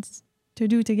being needs to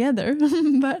do together.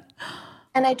 But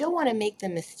And I don't want to make the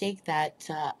mistake that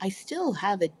I still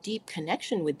have a deep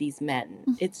connection with these men.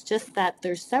 It's just that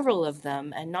there's several of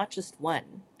them and not just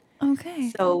one.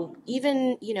 okay. So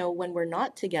even, when we're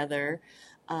not together,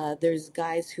 there's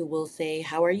guys who will say,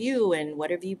 "How are you? And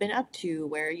what have you been up to?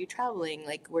 Where are you traveling?"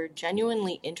 Like, we're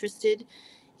genuinely interested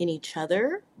in each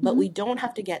other, but Hmm. we don't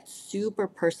have to get super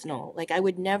personal. Like, I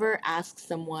would never ask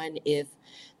someone if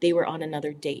they were on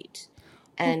another date.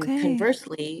 And Okay.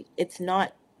 conversely,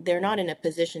 they're not in a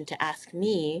position to ask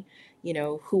me,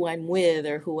 who I'm with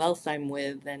or who else I'm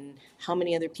with and how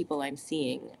many other people I'm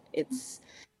seeing.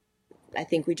 I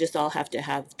think we just all have to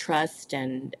have trust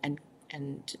and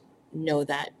know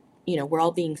that, we're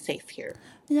all being safe here.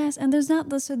 Yes, and there's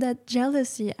not also that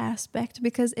jealousy aspect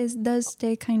because it does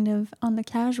stay kind of on the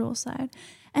casual side.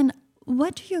 And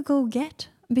what do you go get?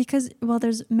 Because, well,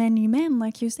 there's many men,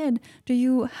 like you said. Do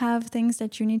you have things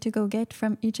that you need to go get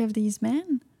from each of these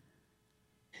men?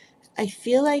 I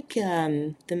feel like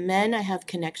the men I have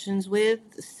connections with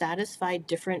satisfy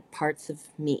different parts of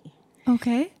me.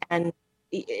 Okay. And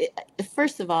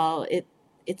first of all,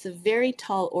 it's a very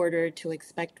tall order to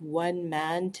expect one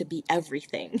man to be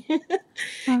everything.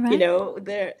 All right.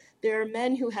 There are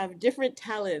men who have different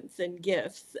talents and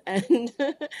gifts and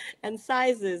and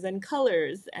sizes and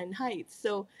colors and heights.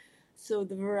 So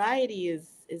the variety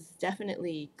is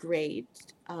definitely great.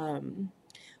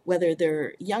 Whether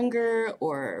they're younger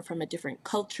or from a different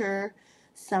culture.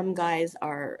 Some guys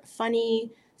are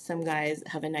funny, some guys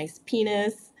have a nice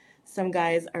penis, some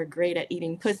guys are great at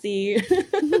eating pussy.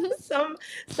 some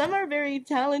some are very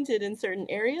talented in certain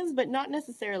areas, but not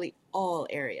necessarily all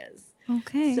areas.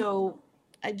 Okay. So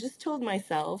I just told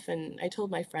myself and I told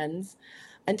my friends,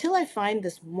 until I find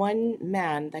this one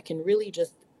man that can really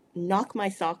just knock my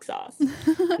socks off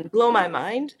and blow my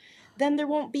mind, then there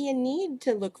won't be a need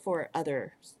to look for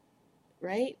others,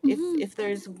 right? Hmm.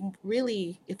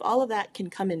 If all of that can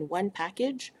come in one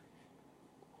package,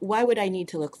 why would I need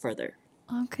to look further?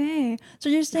 Okay. So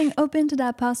you're staying open to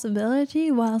that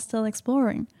possibility while still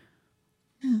exploring.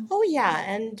 Hmm. Oh yeah,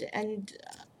 and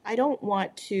I don't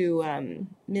want to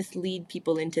mislead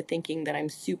people into thinking that I'm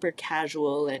super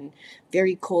casual and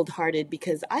very cold-hearted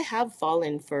because I have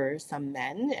fallen for some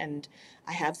men and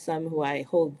I have some who I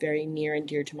hold very near and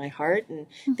dear to my heart, and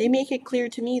they Mhm. make it clear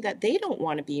to me that they don't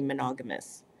want to be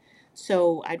monogamous.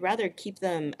 So I'd rather keep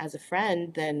them as a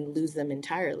friend than lose them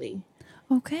entirely.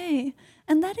 Okay.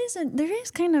 And that is there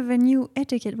is kind of a new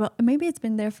etiquette. Well, maybe it's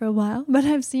been there for a while, but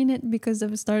I've seen it because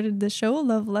I've started the show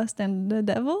Love, Lust, and the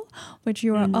Devil, which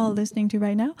you are all Mhm. listening to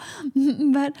right now.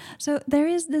 But so there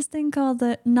is this thing called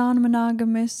the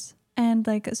non-monogamous, and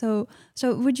like so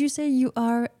would you say you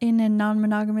are in a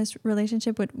non-monogamous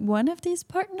relationship with one of these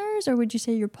partners, or would you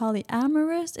say you're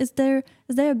polyamorous? Is there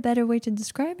a better way to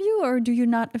describe you, or do you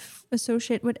not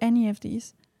associate with any of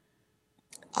these?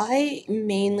 I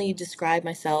mainly describe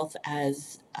myself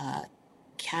as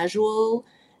casual,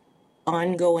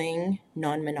 ongoing,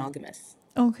 non monogamous.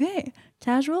 Okay.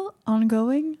 Casual,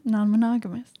 ongoing, non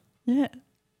monogamous. Yeah.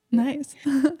 Nice.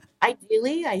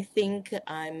 Ideally, I think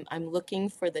I'm looking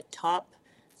for the top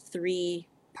three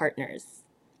partners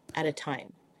at a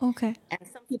time. Okay. And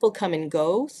some people come and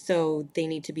go, so they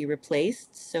need to be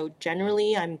replaced. So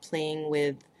generally, I'm playing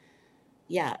with,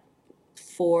 yeah,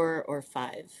 four or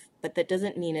five, but that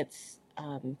doesn't mean it's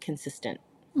consistent.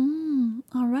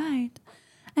 All right.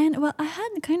 And well, I had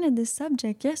kind of this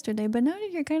subject yesterday, but now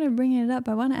that you're kind of bringing it up,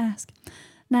 I want to ask.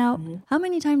 Now, hmm how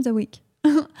many times a week?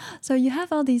 So you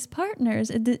have all these partners.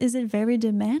 Is it very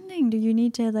demanding? Do you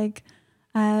need to like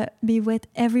be with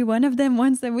every one of them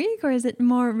once a week, or is it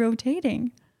more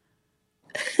rotating?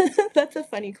 That's a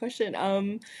funny question.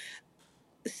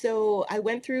 So I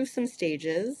went through some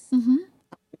stages. Mm-hmm.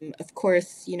 Of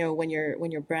course, when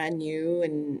you're brand new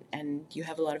and you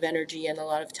have a lot of energy and a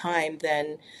lot of time,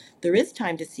 then there is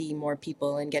time to see more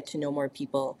people and get to know more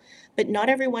people. But not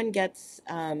everyone gets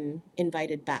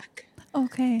invited back.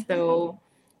 Okay. So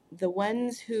the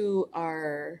ones who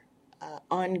are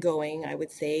ongoing, I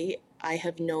would say, I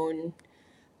have known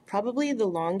probably the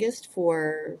longest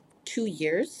for 2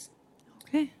 years,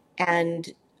 Okay. and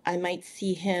I might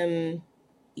see him,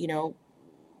 you know,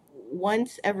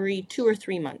 once every 2 or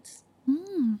 3 months.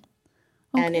 Mm,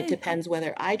 And it okay. depends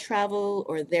whether I travel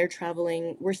or they're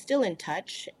traveling. We're still in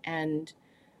touch, and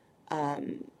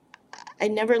um, I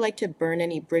never like to burn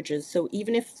any bridges. So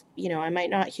even if, I might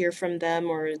not hear from them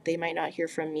or they might not hear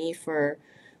from me for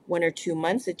 1 or 2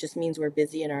 months, it just means we're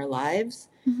busy in our lives.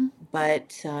 Mm-hmm.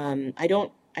 But I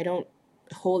don't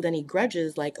hold any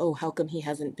grudges like, oh, how come he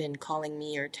hasn't been calling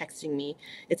me or texting me?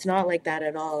 It's not like that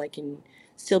at all. I can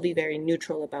still be very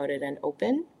neutral about it and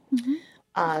open. Mm-hmm.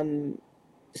 Um,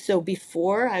 so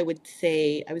before I would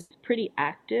say I was pretty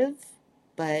active,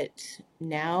 but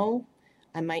now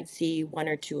I might see one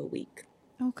or two a week.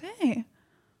 Okay.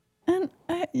 And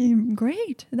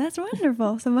great. That's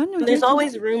wonderful. So And there's good to know.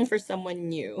 always room for someone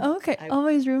new. Okay, I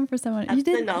always room for someone. That's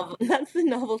the novel. That's the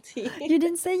novelty. You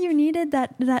didn't say you needed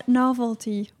that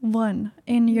novelty one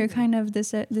in your kind of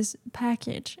this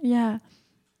package. Yeah.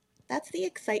 That's the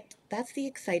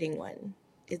exciting one.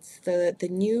 It's the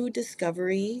new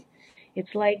discovery.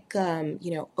 It's like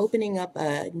opening up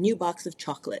a new box of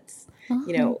chocolates.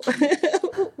 You Oh.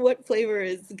 know, what flavor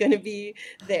is going to be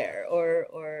there,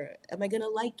 or am I going to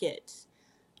like it?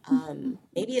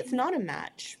 Maybe it's not a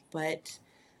match, but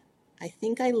I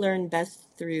think I learn best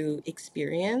through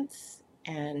experience,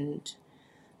 and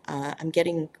I'm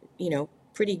getting,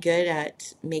 pretty good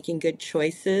at making good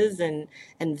choices and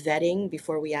vetting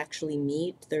before we actually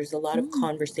meet. There's a lot of Mm.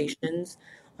 conversations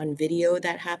on video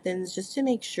that happens just to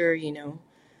make sure,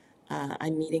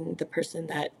 I'm meeting the person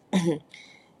that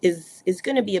is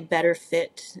going to be a better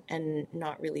fit and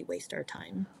not really waste our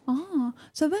time. Oh,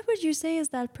 so what would you say is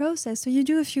that process? So you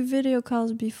do a few video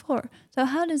calls before. So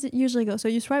how does it usually go? So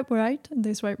you swipe right, and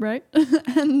they swipe right,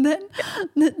 and then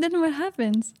what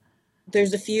happens?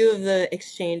 There's a few of the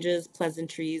exchanges,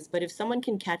 pleasantries, but if someone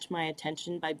can catch my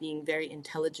attention by being very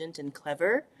intelligent and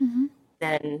clever, Hmm.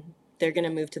 then they're going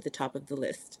to move to the top of the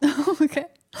list. Okay,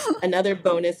 Another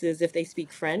bonus is if they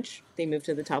speak French, they move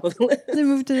to the top of the they list.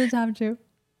 move to the top too.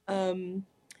 Um,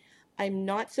 I'm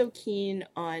not so keen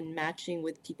on matching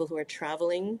with people who are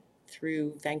traveling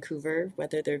through Vancouver,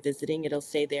 whether they're visiting, it'll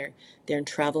say they're in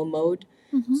travel mode.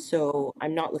 Hmm. So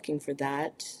I'm not looking for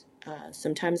that.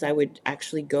 Sometimes I would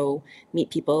actually go meet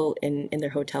people in their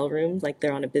hotel rooms, like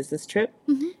they're on a business trip.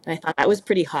 Hmm. And I thought that was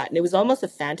pretty hot. And it was almost a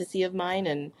fantasy of mine.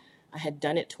 And I had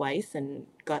done it twice and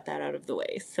got that out of the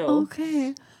way. So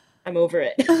Okay. I'm over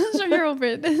it. So you're over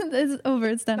it. It's over.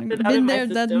 It's done. Got it out of Been my there,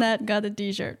 done system. that. Got a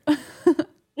T-shirt.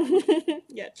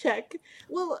 Yeah, check.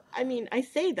 Well, I mean, I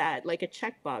say that like a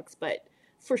checkbox, but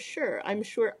for sure, I'm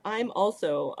sure I'm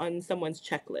also on someone's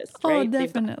checklist, Oh, right?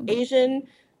 They've got definitely. Asian,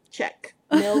 check.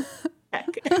 MILF, check.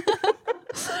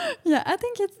 Yeah, I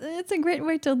think it's a great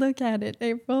way to look at it,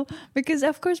 April, because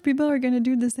of course people are gonna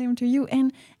do the same to you,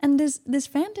 and this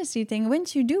fantasy thing.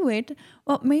 Once you do it,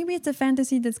 well, maybe it's a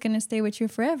fantasy that's gonna stay with you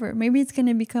forever. Maybe it's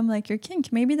gonna become like your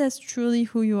kink. Maybe that's truly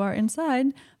who you are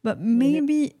inside, but Mhm.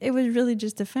 maybe it was really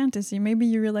just a fantasy. Maybe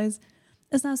you realize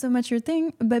it's not so much your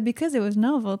thing, but because it was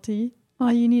novelty,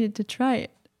 well, you needed to try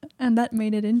it, and that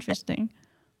made it interesting.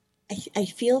 I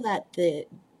feel that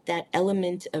that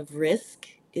element of risk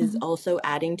is Hmm. also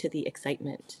adding to the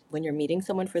excitement. When you're meeting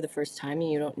someone for the first time and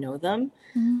you don't know them,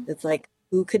 Hmm. it's like,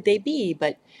 who could they be?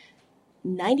 But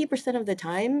 90% of the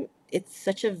time, it's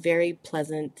such a very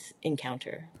pleasant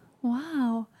encounter.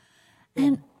 Wow.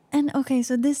 Yeah. And okay,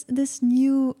 so this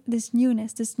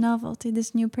newness, this novelty,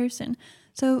 this new person.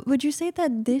 So would you say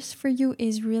that this for you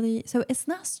is really, so it's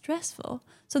not stressful.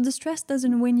 So the stress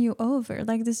doesn't win you over.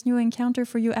 Like this new encounter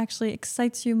for you actually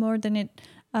excites you more than it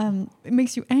it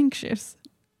makes you anxious.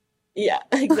 Yeah,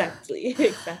 exactly.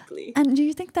 Exactly. And do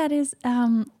you think that is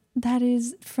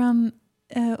from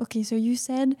okay, so you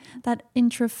said that in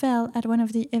Trofell at one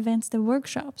of the events, the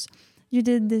workshops, you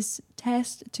did this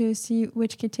test to see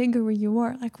which category you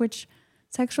were, like which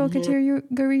sexual Mhm.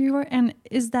 category you were, and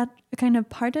is that kind of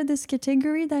part of this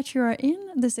category that you are in,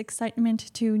 this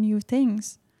excitement to new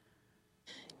things?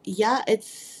 Yeah,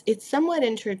 it's somewhat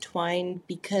intertwined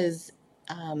because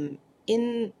um,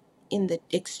 in in the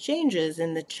exchanges,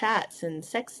 in the chats and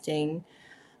sexting,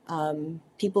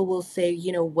 people will say,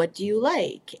 what do you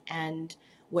like and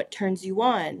what turns you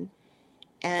on?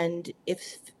 And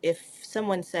if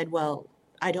someone said, well,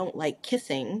 I don't like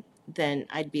kissing, then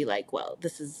I'd be like, well,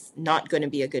 this is not going to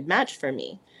be a good match for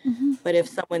me. Mm-hmm. But if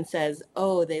someone says,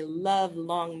 oh, they love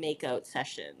long makeout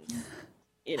sessions,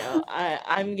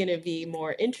 I'm going to be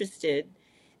more interested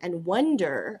and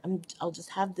wonder. I'll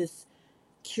just have this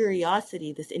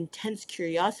curiosity, this intense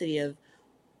curiosity of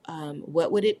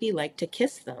what would it be like to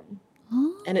kiss them?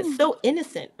 And it's Oh. so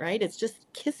innocent, right? It's just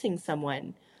kissing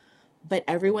someone, but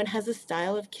everyone has a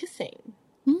style of kissing.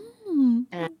 Mm.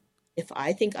 And if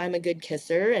I think I'm a good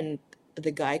kisser and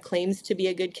the guy claims to be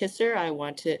a good kisser, I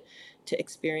want to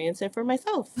experience it for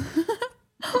myself.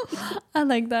 I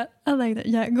like that. I like that.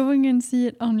 Yeah, going and see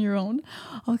it on your own.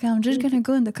 Okay, I'm just gonna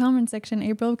go in the comment section,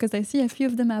 April, because I see a few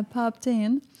of them have popped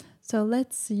in. So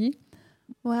let's see.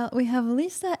 Well, we have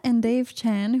Lisa and Dave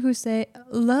Chan who say,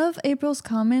 love April's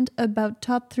comment about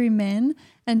top 3 men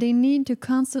and they need to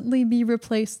constantly be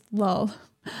replaced. Lol.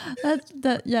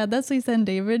 That's Lisa and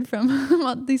David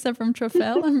from Lisa from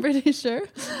Trofell, I'm pretty sure.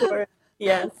 Sure.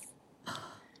 Yes.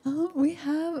 We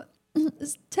have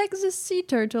Texas Sea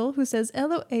Turtle who says,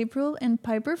 hello, April, and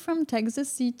Piper from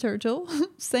Texas Sea Turtle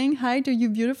saying hi to you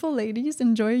beautiful ladies.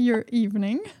 Enjoy your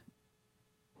evening.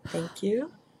 Thank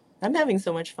you. I'm having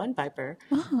so much fun, Piper.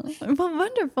 Oh, well,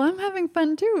 wonderful. I'm having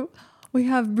fun too. We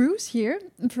have Bruce here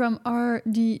from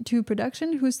RD2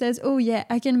 Production who says, oh, yeah,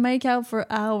 I can make out for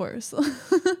hours.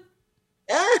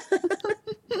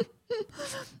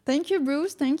 Thank you,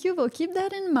 Bruce. Thank you. We'll keep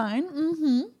that in mind.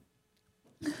 Mm-hmm.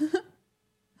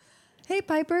 Hey,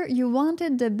 Piper, you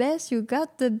wanted the best, you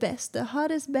got the best. The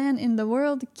hottest band in the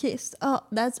world, Kiss. Oh,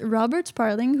 that's Robert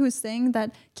Sparling who's saying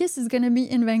that Kiss is going to be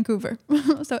in Vancouver.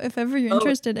 So if ever you're Oh,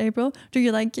 interested, April, do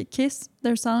you like Kiss,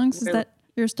 their songs? Is really? that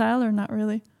your style or not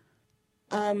really?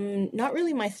 Not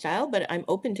really my style, but I'm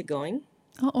open to going.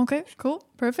 Oh, okay, cool,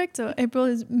 perfect. So April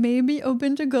is maybe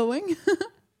open to going.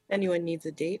 Anyone needs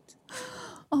a date?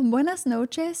 Oh, buenas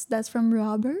noches. That's from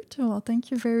Robert. Well,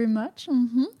 thank you very much.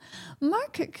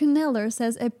 Mark Kneller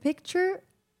says a picture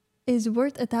is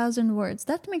worth 1,000 words.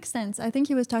 That makes sense. I think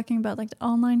he was talking about like the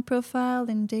online profile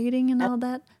and dating and all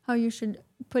that. How you should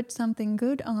put something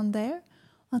good on there.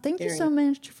 Well, thank you Very so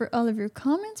much for all of your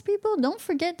comments, people. Don't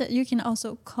forget that you can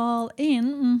also call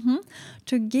in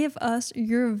to give us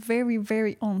your very,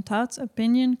 very own thoughts,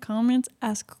 opinion, comments,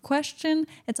 ask a question.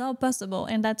 It's all possible.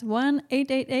 And that's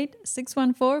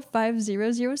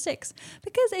 1-888-614-5006.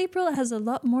 Because April has a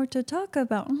lot more to talk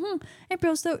about.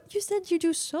 April, so you said you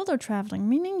do solo traveling,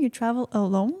 meaning you travel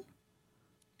alone?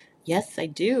 Yes, I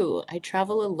do. I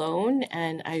travel alone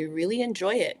and I really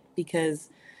enjoy it because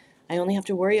I only have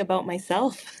to worry about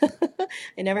myself.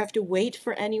 I never have to wait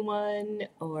for anyone,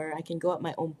 or I can go at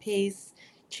my own pace,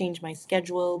 change my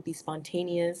schedule, be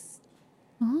spontaneous.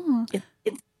 Oh,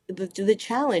 It's the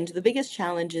challenge, the biggest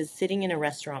challenge is sitting in a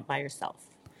restaurant by yourself.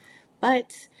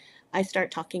 But I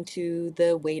start talking to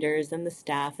the waiters and the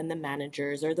staff and the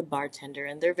managers or the bartender,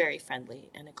 and they're very friendly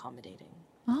and accommodating.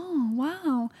 Oh,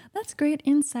 wow. That's great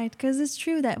insight because it's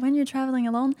true that when you're traveling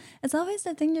alone, it's always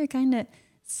the thing you're kind of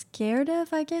scared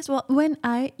of, I guess. Well, when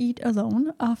I eat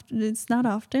alone, often it's not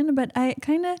often, but I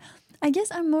guess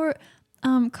I'm more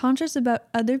conscious about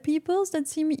other people's that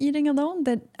see me eating alone.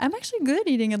 That I'm actually good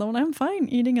eating alone. I'm fine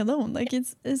eating alone. Like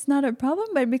it's not a problem,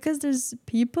 but because there's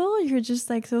people, you're just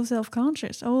like so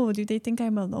self-conscious. Oh, do they think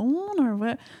I'm alone or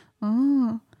what?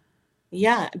 Oh.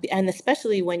 Yeah, and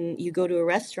especially when you go to a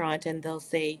restaurant and they'll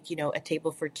say, a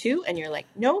table for two, and you're like,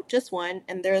 no, just one.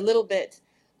 And they're a little bit,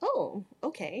 oh,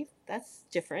 okay, that's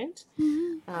different.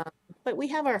 Mhm. Um, but we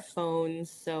have our phones,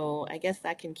 so I guess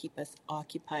that can keep us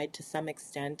occupied to some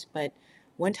extent. But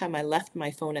one time I left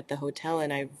my phone at the hotel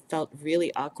and I felt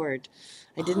really awkward.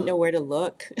 I didn't know where to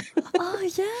look. Oh,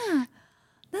 yeah.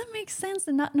 That makes sense,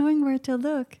 and not knowing where to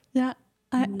look. Yeah,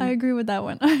 I Mm. agree with that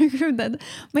one. I agree with that.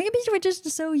 Maybe you were just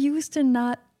so used to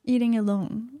not eating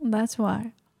alone. That's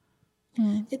why.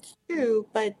 Mm. It's true,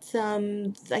 but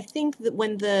I think that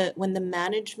when the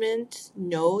management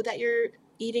know that you're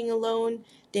eating alone,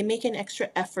 they make an extra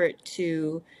effort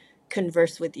to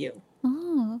converse with you.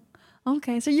 Oh,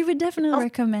 Okay, so you would definitely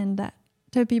recommend that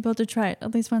to people to try it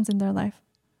at least once in their life.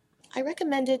 I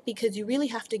recommend it because you really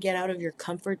have to get out of your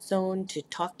comfort zone to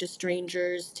talk to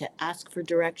strangers, to ask for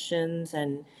directions,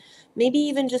 and maybe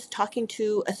even just talking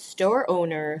to a store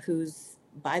owner who's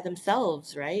by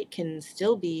themselves, right, can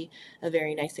still be a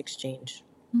very nice exchange.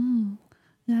 Mm.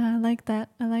 Yeah, I like that.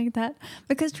 I like that.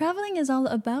 Because traveling is all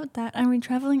about that. I mean,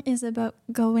 traveling is about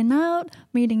going out,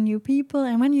 meeting new people.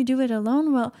 And when you do it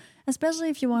alone, well, especially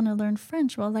if you want to learn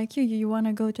French, well, like you want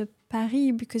to go to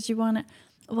Paris because you want to,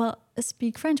 well,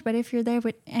 speak French. But if you're there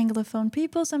with Anglophone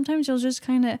people, sometimes you'll just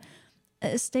kind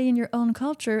of stay in your own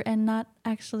culture and not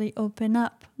actually open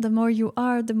up. The more you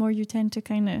are, the more you tend to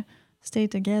kind of stay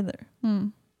together.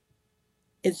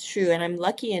 It's true, and I'm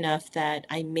lucky enough that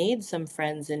I made some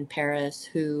friends in Paris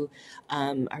who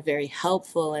are very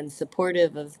helpful and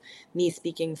supportive of me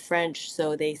speaking French.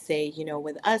 So they say,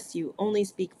 with us, you only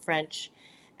speak French,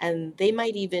 and they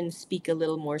might even speak a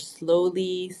little more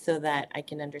slowly so that I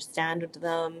can understand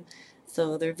them.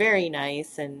 So they're very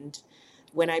nice. And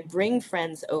when I bring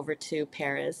friends over to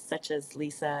Paris, such as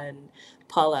Lisa and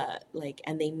Paula,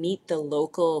 and they meet the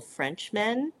local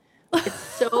Frenchmen, it's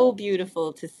so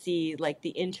beautiful to see the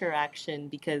interaction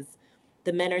because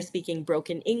the men are speaking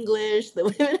broken English, the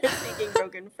women are speaking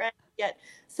broken French, yet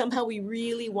somehow we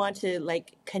really want to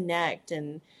connect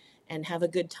and have a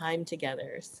good time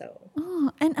together. So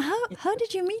Oh, and how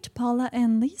did you meet Paula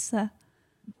and Lisa?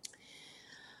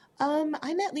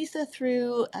 I met Lisa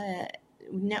through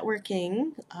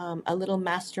networking, a little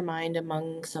mastermind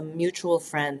among some mutual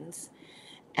friends.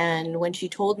 And when she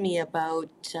told me about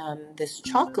this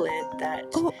chocolate that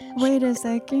Oh, she wait a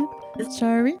second.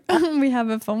 Sorry, we have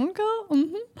a phone call.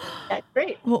 yeah,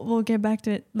 great. We'll get back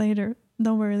to it later.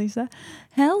 Don't worry, Lisa.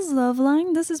 Hell's Love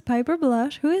Line. This is Piper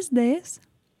Blush. Who is this?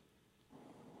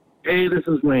 Hey, this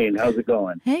is Wayne. How's it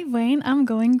going? Hey, Wayne. I'm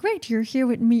going great. You're here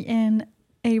with me in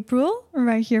April,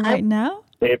 right here, right now.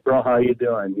 April, how you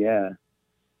doing? Yeah.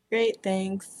 Great,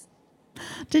 thanks.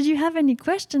 Did you have any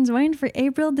questions, Wayne, for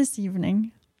April this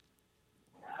evening?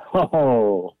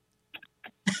 Oh,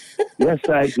 yes,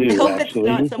 I do. I hope actually,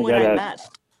 it's not someone I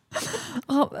matched.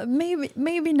 Oh,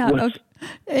 maybe not. Okay.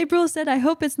 April said, "I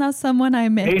hope it's not someone I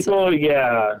met." April,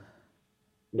 yeah.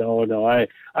 No. I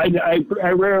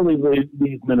rarely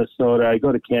leave Minnesota. I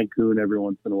go to Cancun every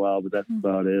once in a while, but that's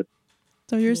about it.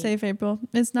 So you're safe, April.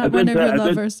 It's not one of your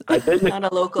lovers.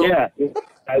 Not a local. Yeah,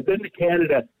 I've been to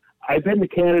Canada. I've been to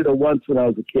Canada once when I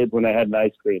was a kid when I had an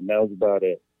ice cream. That was about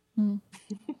it. Well,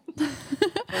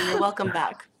 you're welcome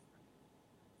back.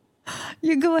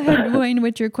 You go ahead, Wayne,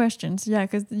 with your questions. Yeah,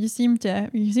 because you seem to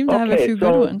have a few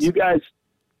good ones. You guys,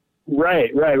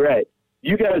 right.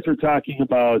 You guys are talking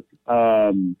about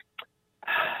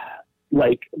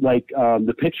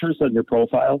the pictures on your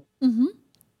profile,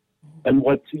 and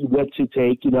what to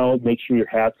take. Make sure your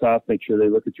hat's off. Make sure they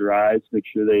look at your eyes. Make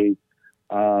sure they,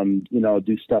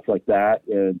 do stuff like that,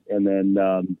 and then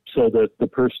so that the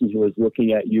person who is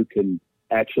looking at you can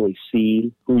actually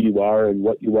see who you are and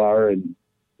what you are, and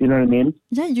you know what I mean?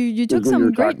 Yeah, you took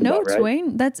some great notes, right?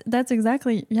 Wayne. That's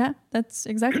exactly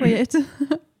it.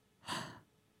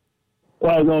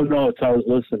 Well, no, it's I was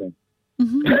listening.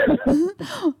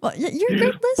 Well, you're a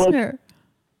great listener.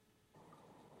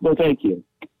 Well, thank you.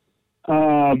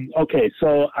 Okay,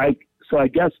 so I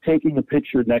guess taking a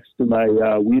picture next to my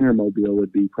Wienermobile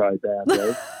would be probably bad,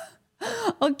 right?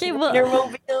 Okay, well,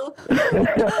 Wienermobile.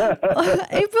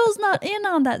 April's not in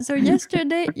on that. So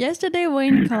yesterday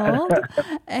Wayne called,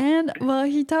 and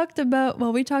we talked about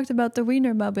the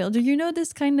Wienermobile. Do you know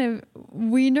this kind of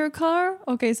wiener car?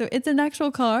 Okay, so it's an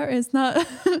actual car. It's not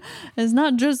it's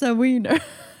not just a wiener.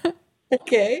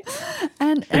 Okay.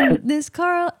 And this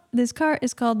car is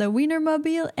called the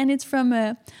Wienermobile, and it's from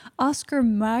Oscar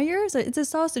Mayer. So it's a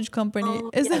sausage company.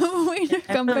 It's a wiener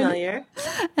company. Familiar.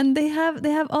 And they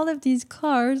have all of these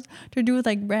cars to do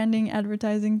with branding,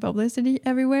 advertising, publicity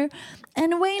everywhere.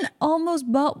 And Wayne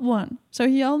almost bought one. So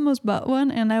he almost bought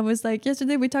one, and I was like,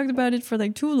 yesterday we talked about it for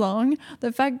too long.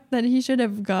 The fact that he should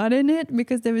have gotten it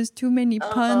because there was too many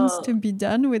puns to be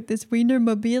done with this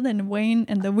Wienermobile and Wayne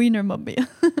and the Wienermobile.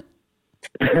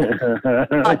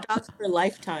 Hot dogs for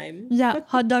lifetime. Yeah,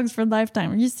 hot dogs for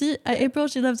lifetime. You see, April,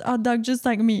 she loves hot dogs just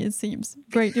like me, it seems.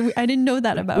 Great. I didn't know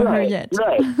that about her yet.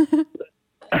 Right.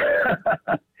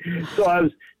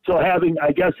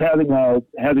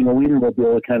 having a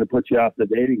Wienermobile kind of puts you off the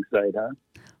dating site, huh?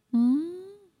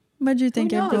 What do you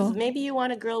think, Who knows? April? Maybe you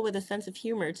want a girl with a sense of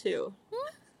humor too.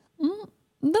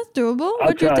 That's doable.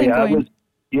 What do you think, Wayne?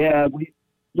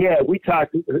 We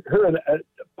talked.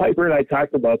 Piper and I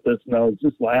talked about this, and I was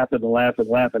just laughing.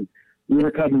 we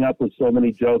were coming up with so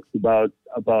many jokes about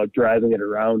driving it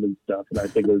around and stuff, and I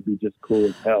think it would be just cool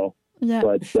as hell. Yeah.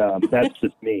 But that's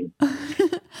just me.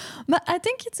 But I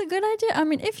think it's a good idea. I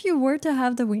mean, if you were to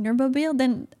have the Wienermobile,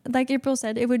 then like April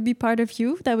said, it would be part of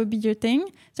you. That would be your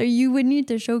thing. So you would need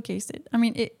to showcase it. I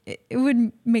mean, it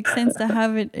would make sense to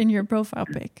have it in your profile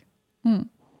pic.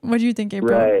 What do you think,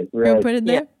 April? Right. You'll put it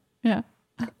there? Yeah.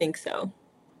 I think so.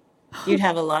 You'd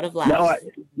have a lot of laughs.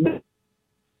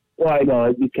 Well, I know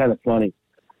it'd be kind of funny.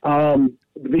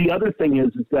 The other thing is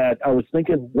that I was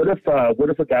thinking, what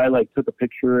if a guy like took a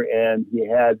picture and he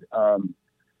had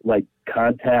like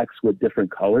contacts with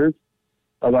different colors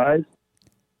of eyes?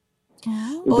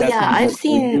 Oh yeah, I've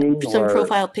seen some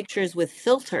profile pictures with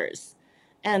filters,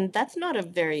 and that's not a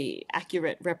very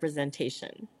accurate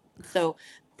representation. So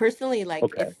personally, like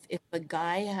if a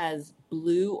guy has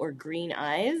blue or green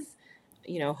eyes,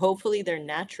 hopefully they're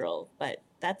natural, but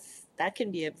that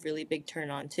can be a really big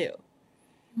turn on too.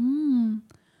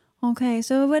 Okay,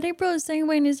 so what April is saying,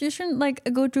 Wayne, is you shouldn't like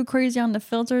go too crazy on the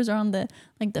filters or on the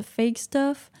the fake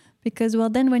stuff, because well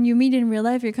then when you meet in real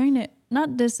life you're kind of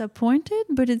not disappointed,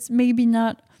 but it's maybe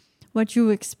not what you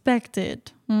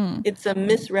expected. It's a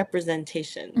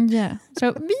misrepresentation. Yeah,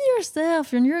 so be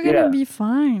yourself and you're gonna be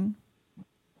fine.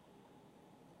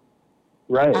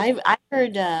 Right. I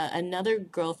heard another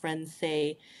girlfriend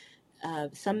say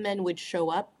some men would show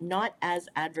up not as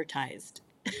advertised.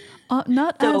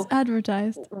 Not as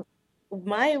advertised.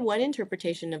 My one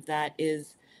interpretation of that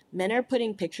is men are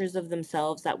putting pictures of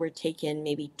themselves that were taken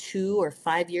maybe 2 or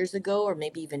 5 years ago, or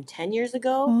maybe even 10 years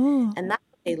ago. And that's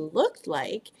what they looked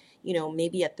like,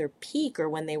 maybe at their peak or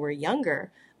when they were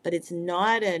younger, but it's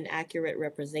not an accurate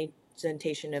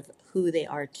representation of who they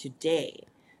are today.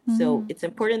 So it's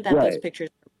important that those pictures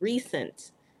are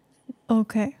recent.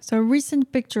 Okay, so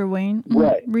recent picture, Wayne.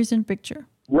 Right. Recent picture.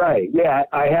 Right. Yeah,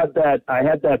 I had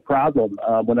that problem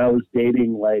when I was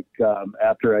dating. Like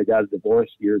after I got a divorce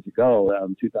years ago,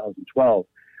 2012,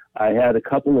 I had a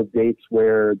couple of dates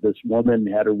where this woman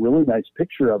had a really nice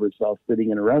picture of herself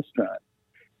sitting in a restaurant,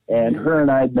 and her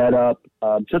and I met up.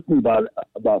 Took me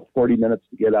about 40 minutes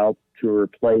to get out to her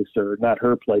place, or not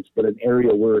her place, but an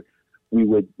area where we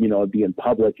would, be in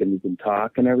public and we can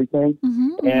talk and everything.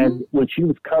 And when she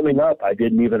was coming up, I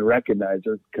didn't even recognize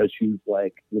her because she's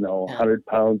like, 100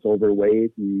 pounds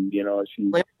overweight. And,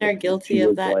 women are guilty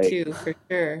of that too, for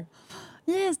sure.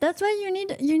 Yes, that's why you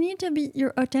need to be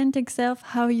your authentic self,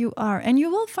 how you are. And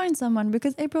you will find someone,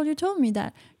 because April, you told me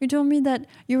that. You told me that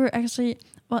you were actually,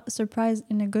 surprised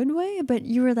in a good way, but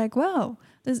you were like, wow,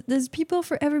 there's people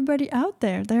for everybody out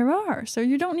there. There are. So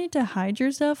you don't need to hide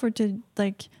yourself or to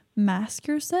mask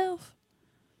yourself.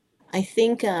 I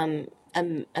think a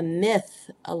myth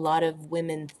a lot of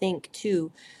women think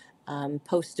too,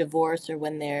 post-divorce or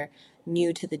when they're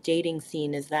new to the dating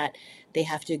scene, is that they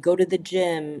have to go to the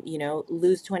gym,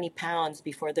 lose 20 pounds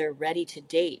before they're ready to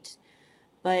date.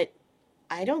 But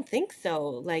I don't think so.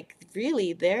 Like,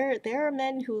 really, there are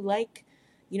men who like,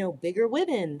 bigger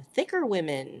women, thicker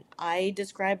women. I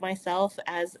describe myself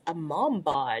as a mom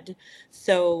bod.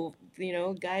 So,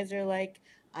 guys are like,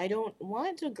 I don't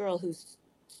want a girl who's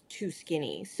too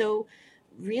skinny. So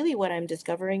really what I'm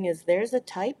discovering is there's a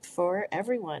type for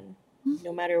everyone,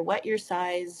 no matter what your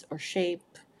size or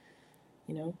shape,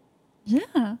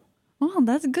 Yeah. Oh,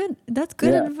 that's good. That's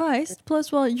good advice.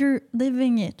 Plus, you're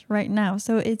living it right now.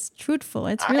 So it's truthful.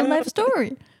 It's real life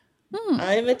story.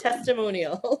 I'm a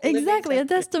testimonial. Exactly, a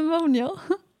testimonial.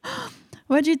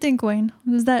 What do you think, Wayne?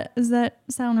 Does that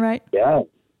sound right? Yeah.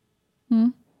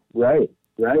 Right.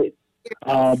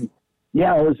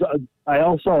 Yeah, I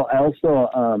also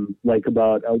like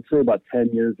I would say about 10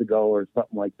 years ago or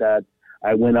something like that,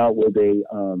 I went out with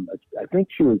I think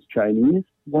she was Chinese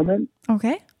woman.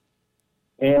 Okay.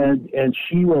 And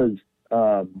she was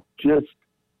just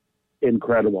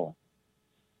incredible.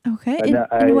 Okay.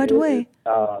 In what way?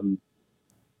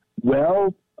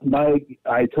 Well,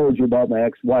 I told you about my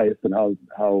ex-wife and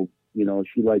how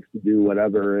she likes to do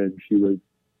whatever, and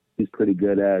she's pretty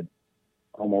good at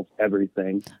almost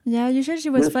everything. Yeah, you said she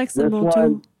was flexible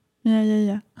too.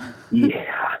 Yeah.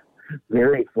 Yeah,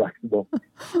 very flexible.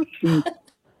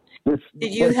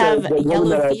 Did you have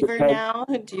yellow fever now?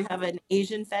 Do you have an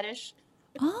Asian fetish?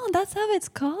 Oh, that's how it's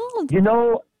called.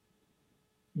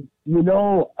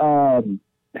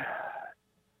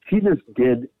 She just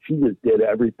did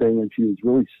everything, and she was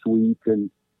really sweet, and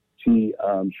she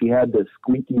had this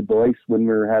squeaky voice when we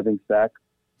were having sex.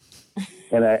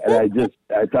 And I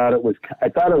thought it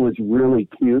was really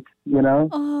cute,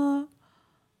 Oh,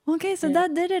 okay. So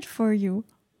that did it for you.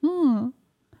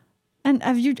 And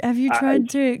have you tried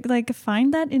to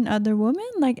find that in other women,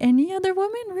 like any other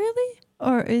woman, really?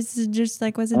 Or is it just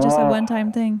like, was it just a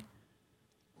one-time thing?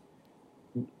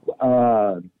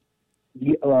 Any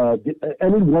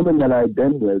woman that I've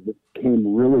been with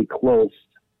came really close,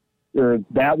 or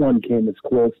that one came as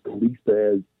close to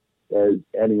Lisa as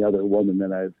any other woman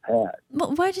that I've had.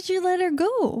 But why did you let her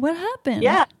go? What happened?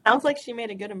 Yeah, sounds like she made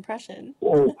a good impression.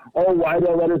 Why did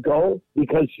I let her go?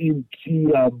 Because she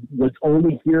was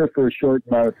only here for a short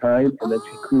amount of time, and then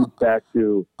she cruised back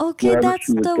to wherever that's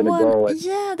she was the going to one. go.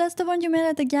 Yeah, that's the one you met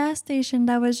at the gas station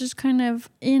that was just kind of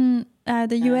in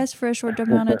the U.S. for a short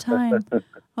amount of time.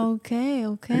 Okay.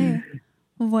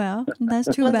 Well,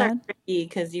 that's too Those bad. are tricky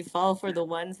because you fall for the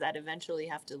ones that eventually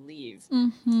have to leave.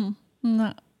 Mm-hmm.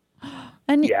 No.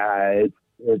 And yeah,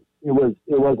 it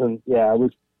wasn't. Yeah, it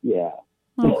was. Yeah.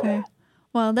 Okay.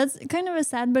 Well, that's kind of a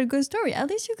sad but good story.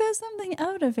 At least you got something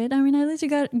out of it. I mean, at least you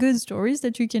got good stories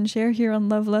that you can share here on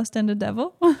Love, Lust, and the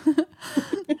Devil.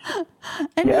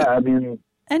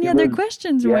 Any other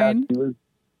questions, Wayne?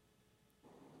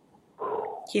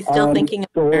 He's still thinking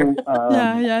of her.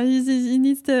 Yeah, he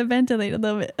needs to ventilate a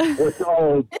little bit.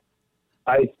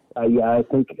 I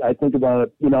think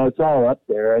about, it's all up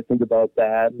there. I think about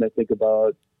that, and I think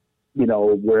about,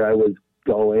 where I was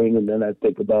going, and then I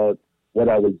think about what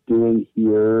I was doing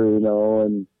here,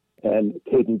 and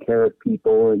taking care of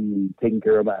people and taking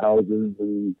care of my houses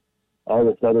and all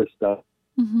this other stuff.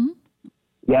 Mm-hmm.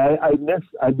 Yeah, I miss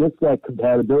that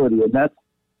compatibility,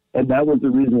 and that was the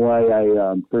reason why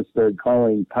I first started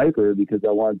calling Piper, because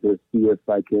I wanted to see if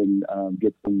I can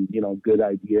get some, good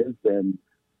ideas and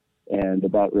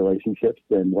about relationships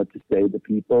and what to say to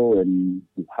people and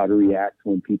how to react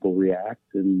when people react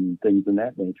and things in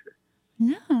that nature.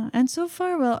 Yeah, and so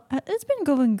far, well, it's been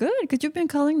going good because you've been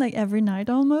calling like every night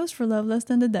almost for Love, Lust,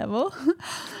 and the Devil.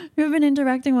 You've been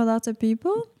interacting with lots of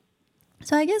people.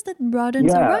 So I guess that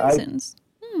broadens horizons.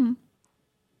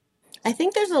 I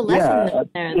think there's a lesson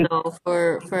there, though,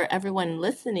 for everyone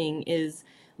listening, is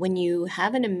when you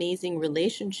have an amazing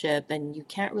relationship and you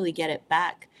can't really get it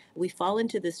back, we fall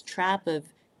into this trap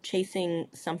of chasing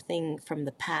something from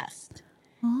the past.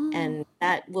 And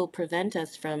that will prevent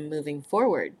us from moving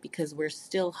forward because we're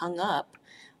still hung up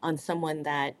on someone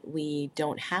that we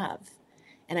don't have.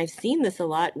 And I've seen this a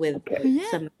lot with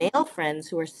some male friends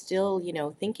who are still,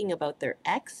 thinking about their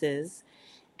exes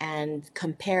and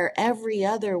compare every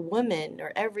other woman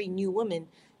or every new woman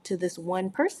to this one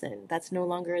person that's no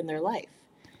longer in their life.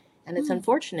 And it's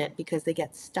unfortunate because they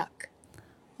get stuck.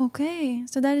 Okay,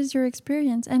 so that is your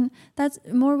experience. And that's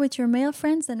more with your male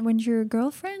friends than with your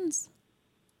girlfriends?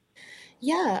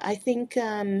 Yeah, I think,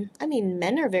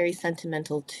 men are very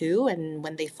sentimental too. And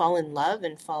when they fall in love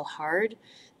and fall hard,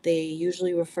 they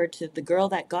usually refer to the girl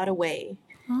that got away.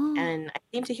 And I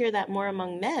seem to hear that more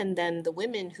among men than the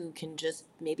women who can just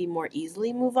maybe more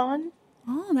easily move on.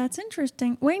 Oh, that's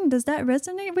interesting. Wayne, does that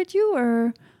resonate with you,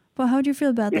 or how do you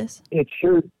feel about this? It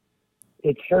sure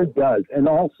does. And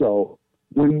also,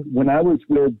 when I was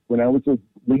with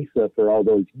Lisa for all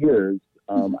those years,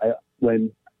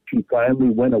 when she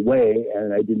finally went away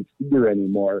and I didn't see her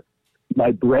anymore,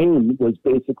 my brain was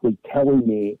basically telling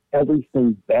me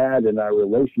everything bad in our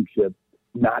relationship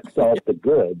knocks out the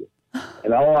good.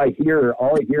 And all I hear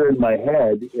in my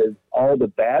head is all the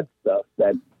bad stuff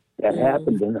that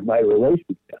happened in my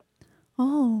relationship.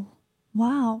 Oh,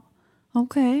 wow.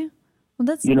 Okay. Well,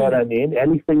 that's... You know what I mean?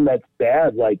 Anything that's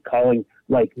bad, like calling,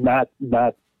 like not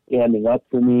standing up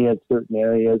for me in certain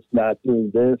areas, not doing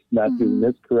this, not doing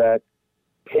this correct,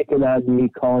 picking on me,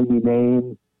 calling me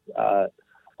names,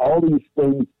 all these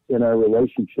things in our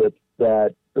relationship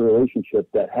that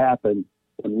happened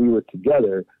when we were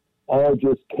together, all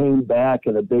just came back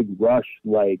in a big rush,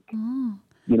 like,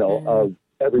 of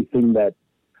everything that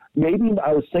maybe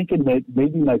I was thinking that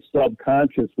maybe my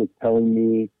subconscious was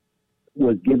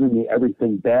giving me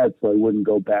everything bad so I wouldn't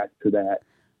go back to that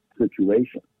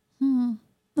situation.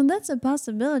 Well, that's a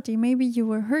possibility. Maybe you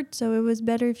were hurt, so it was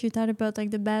better if you thought about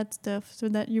like the bad stuff so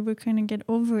that you would kind of get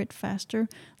over it faster.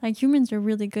 Like humans are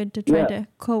really good to try to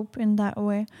cope in that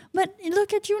way. But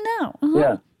look at you now.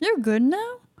 Yeah. You're good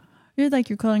now. You're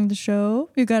calling the show.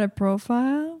 You got a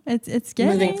profile. It's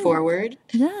getting... Moving forward.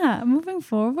 Yeah, moving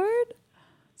forward.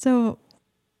 So...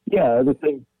 Yeah,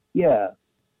 everything... Yeah.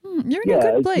 You're in a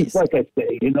good place. It's like I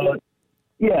say, it's, you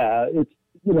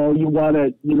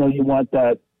want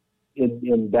that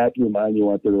in back of your mind, you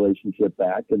want the relationship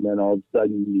back, and then all of a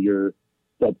sudden your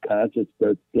subconscious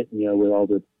starts hitting you with all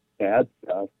this bad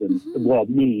stuff, and well,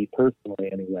 me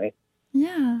personally anyway.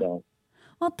 Yeah. So.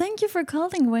 Well, thank you for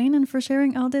calling, Wayne, and for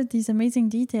sharing all these amazing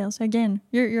details. Again,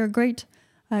 you're a great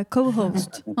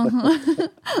co-host.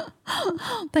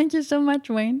 Thank you so much,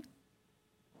 Wayne.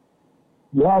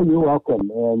 Yeah, you're welcome.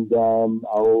 And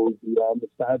I'll be on the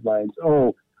sidelines.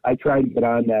 Oh, I tried to get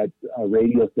on that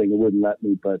radio thing. It wouldn't let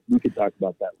me, but we could talk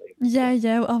about that later. Yeah.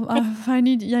 I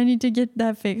need to get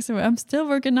that fixed. So I'm still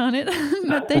working on it.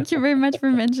 But thank you very much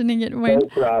for mentioning it, Wayne. No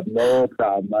problem. No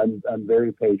problem. I'm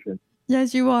very patient.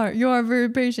 Yes, you are. You are very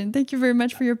patient. Thank you very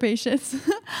much for your patience.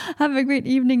 Have a great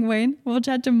evening, Wayne. We'll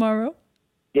chat tomorrow.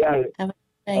 Yeah. Have a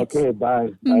good night. Okay. Bye.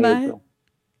 Bye, Bye. April.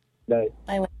 Night.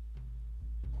 Bye.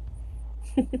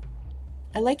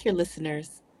 I like your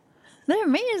listeners. They're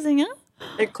amazing, huh?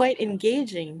 They're quite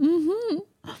engaging.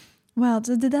 Mm-hmm. Well,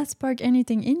 so did that spark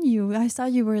anything in you? I saw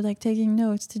you were like taking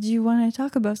notes. Did you want to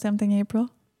talk about something, April?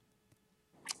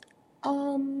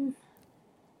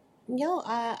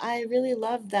 I really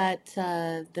love that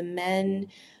the men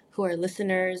who are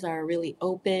listeners are really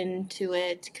open to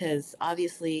it because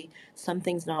obviously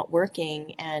something's not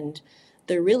working, and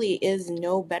there really is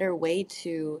no better way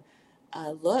to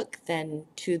look than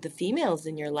to the females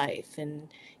in your life. And,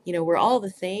 we're all the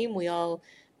same. We all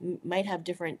might have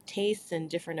different tastes and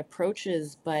different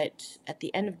approaches, but at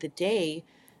the end of the day,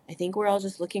 I think we're all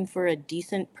just looking for a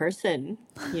decent person,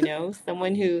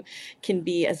 someone who can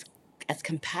be as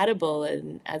compatible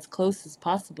and as close as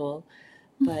possible.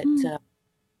 But Mm-hmm.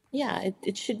 yeah,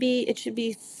 it should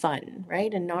be fun,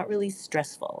 right? And not really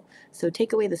stressful. So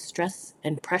take away the stress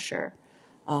and pressure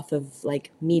off of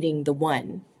like meeting the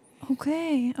one.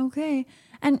 Okay.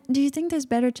 And do you think there's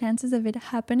better chances of it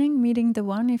happening, meeting the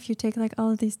one, if you take like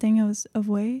all of these things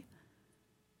away?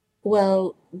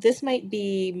 Well, this might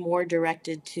be more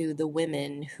directed to the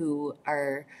women who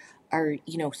are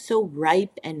so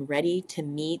ripe and ready to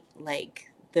meet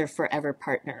like their forever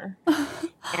partner.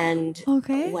 And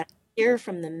Okay. what I hear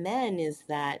from the men is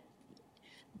that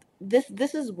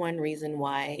this is one reason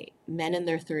why men in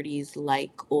their 30s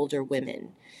like older women,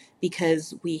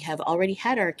 because we have already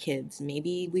had our kids.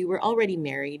 Maybe we were already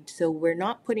married, so we're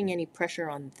not putting any pressure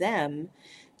on them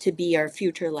to be our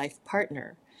future life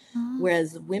partner. Oh.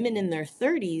 Whereas women in their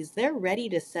 30s, they're ready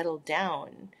to settle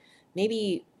down,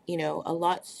 maybe, a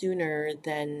lot sooner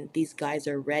than these guys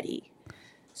are ready.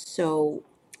 So,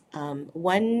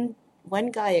 one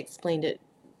guy explained it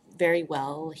very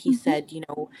well. He Mm-hmm. said,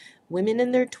 women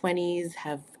in their 20s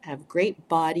have great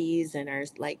bodies and are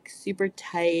like super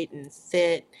tight and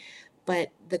fit,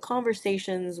 but the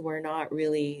conversations were not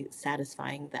really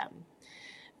satisfying them.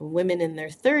 Women in their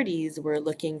 30s were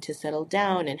looking to settle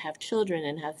down and have children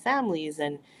and have families,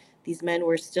 and these men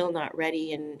were still not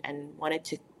ready and wanted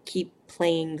to keep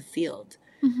playing the field.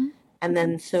 Mm-hmm. And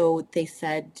then so they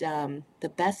said the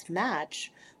best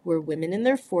match were women in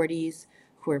their 40s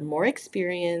who are more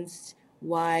experienced,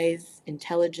 wise,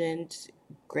 intelligent,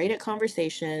 great at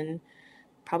conversation,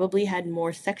 probably had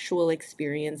more sexual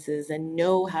experiences, and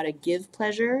know how to give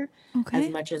pleasure as Okay.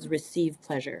 much as receive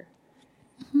pleasure.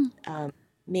 Mm-hmm.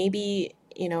 Maybe,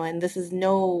 and this is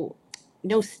no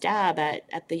stab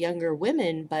at the younger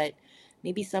women, but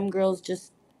maybe some girls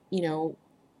just, you know,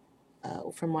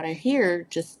 from what I hear,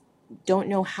 just don't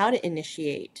know how to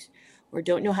initiate or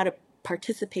don't know how to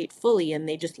participate fully, and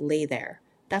they just lay there.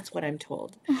 That's what I'm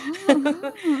told.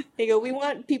 Uh-huh. They go, we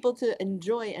want people to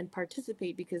enjoy and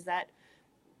participate because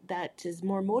that is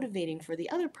more motivating for the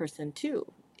other person too.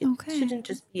 It Okay. shouldn't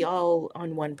just be all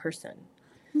on one person.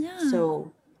 Yeah.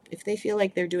 So if they feel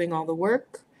like they're doing all the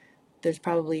work, there's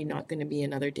probably not going to be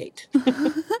another date.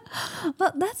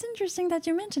 Well, that's interesting that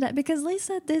you mentioned that because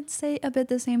Lisa did say a bit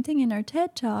the same thing in her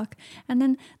TED talk. And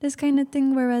then this kind of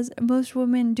thing, whereas most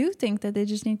women do think that they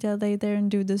just need to lay there and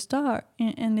do the star.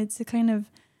 And it's kind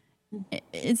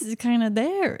of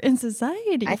there in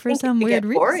society I for think it some could weird get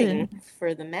reason. boring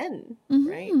for the men,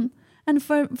 right? Hmm. And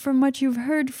from what you've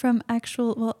heard from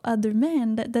actual other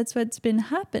men, that's what's been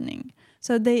happening.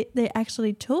 So they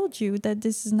actually told you that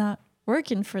this is not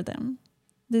working for them.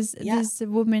 Yeah. This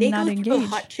woman They not go through a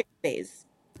hot engaged. chick phase.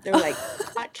 They're like,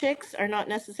 hot chicks are not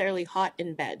necessarily hot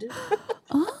in bed.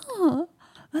 Oh,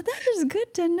 well, that is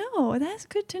good to know. That's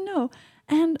good to know.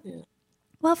 And Yeah.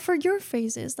 well, for your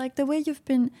phases, like the way you've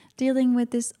been dealing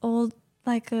with this old,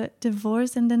 like a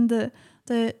divorce, and then the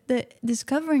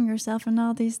discovering yourself and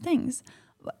all these things.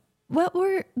 What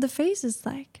were the phases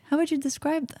like? How would you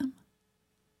describe them?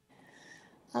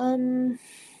 Um,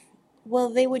 well,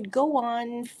 they would go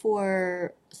on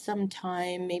for some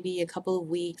time, maybe a couple of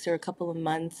weeks or a couple of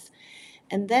months.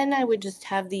 And then I would just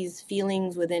have these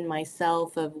feelings within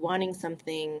myself of wanting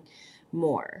something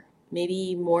more,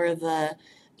 maybe more of a,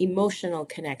 emotional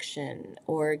connection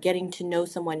or getting to know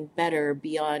someone better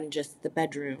beyond just the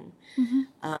bedroom.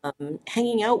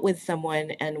 Hanging out with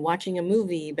someone and watching a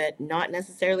movie, but not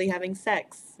necessarily having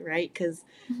sex, right? Because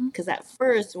at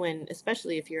first, when,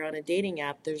 especially if you're on a dating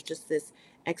app, there's just this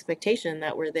expectation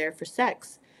that we're there for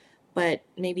sex. But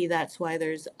maybe that's why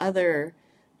there's other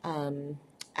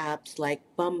apps like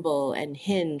Bumble and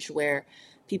Hinge where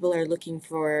people are looking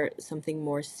for something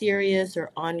more serious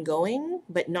or ongoing,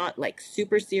 but not like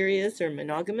super serious or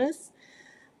monogamous.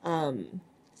 Um,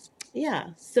 yeah,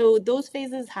 so those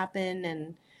phases happen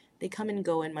and they come and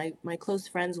go, and my close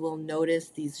friends will notice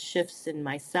these shifts in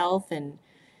myself, and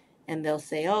they'll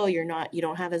say, "Oh, you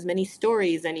don't have as many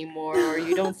stories anymore, or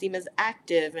you don't seem as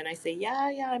active." And I say,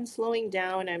 "Yeah, I'm slowing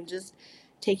down. I'm just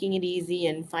taking it easy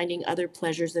and finding other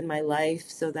pleasures in my life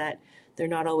so that they're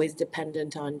not always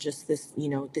dependent on just this,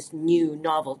 this new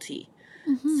novelty."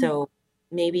 So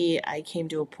maybe I came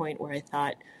to a point where I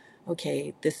thought,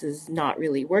 okay, this is not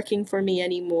really working for me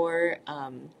anymore.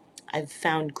 I've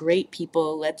found great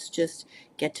people. Let's just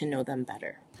get to know them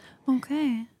better.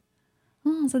 Okay.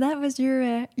 Oh, so that was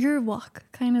your walk,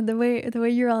 kind of the way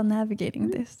you're all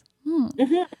navigating this. Hmm.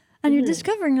 And you're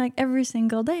discovering like every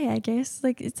single day, I guess.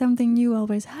 Like it's something new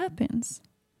always happens.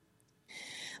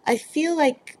 I feel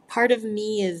like part of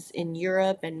me is in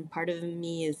Europe and part of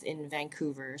me is in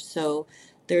Vancouver. So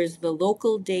there's the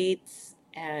local dates,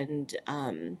 and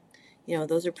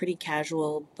those are pretty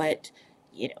casual. But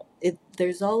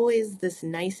there's always this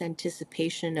nice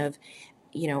anticipation of,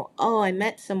 oh, I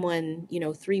met someone,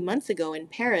 3 months ago in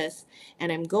Paris,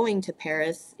 and I'm going to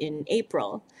Paris in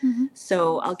April.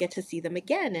 So I'll get to see them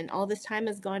again. And all this time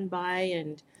has gone by,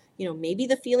 and, maybe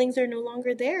the feelings are no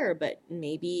longer there, but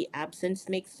maybe absence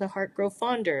makes the heart grow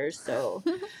fonder. So,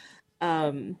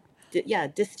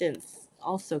 distance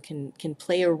also can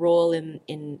play a role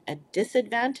in a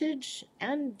disadvantage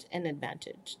and an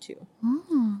advantage too.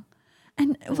 Oh.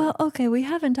 And well, okay, we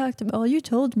haven't talked about, well, you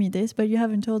told me this, but you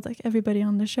haven't told like everybody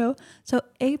on the show. So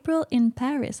April in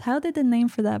Paris, how did the name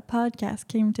for that podcast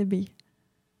came to be?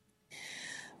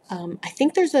 I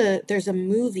think there's a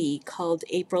movie called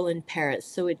April in Paris,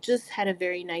 so it just had a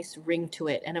very nice ring to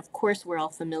it. And of course, we're all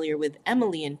familiar with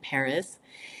Emily in Paris.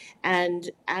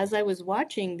 And as I was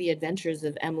watching the adventures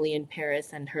of Emily in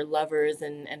Paris and her lovers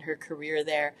and her career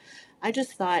there, I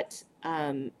just thought,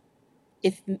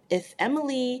 if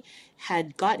Emily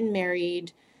had gotten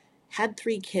married, had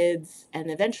 3 kids, and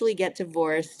eventually get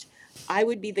divorced, I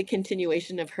would be the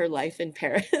continuation of her life in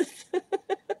Paris.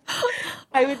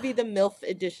 I would be the MILF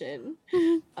edition,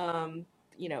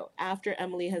 after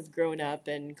Emily has grown up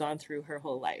and gone through her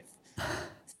whole life.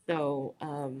 So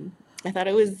I thought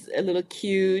it was a little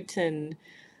cute, and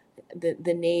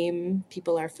the name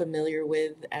people are familiar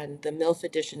with, and the MILF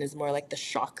edition is more like the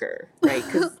shocker, right?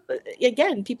 Because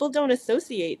again, people don't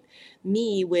associate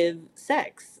me with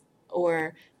sex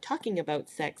or talking about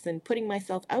sex and putting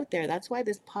myself out there. That's why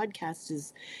this podcast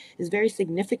is very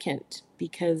significant,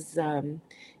 because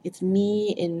it's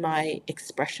me in my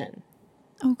expression.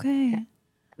 Okay.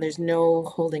 There's no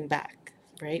holding back,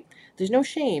 right? There's no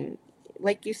shame.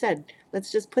 Like you said,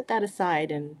 let's just put that aside,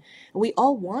 and we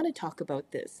all want to talk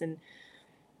about this. And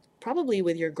probably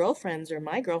with your girlfriends, or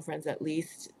my girlfriends at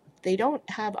least, they don't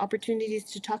have opportunities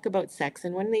to talk about sex.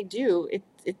 And when they do,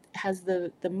 it has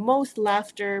the most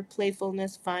laughter,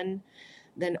 playfulness, fun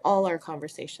than all our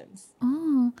conversations.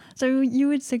 Oh, so you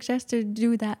would suggest to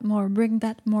do that more, bring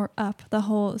that more up, the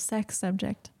whole sex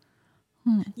subject.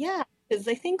 Yeah, because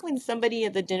I think when somebody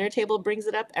at the dinner table brings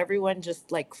it up, everyone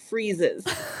just like freezes.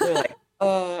 They're like,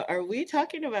 are we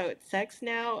talking about sex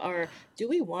now? Or do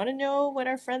we want to know what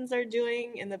our friends are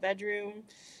doing in the bedroom?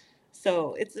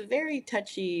 So it's a very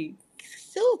touchy,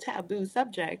 still taboo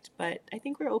subject, but I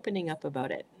think we're opening up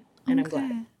about it, and I'm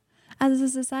glad. Okay. As a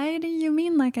society, you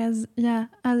mean like as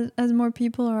more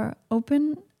people are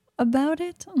open about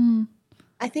it?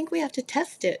 I think we have to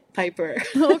test it, Piper.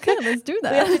 Okay, let's do We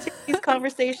have to that. take these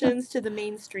conversations to the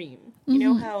mainstream. You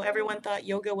know how everyone thought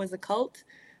yoga was a cult?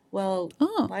 Well,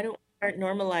 Oh. why don't we start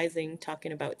normalizing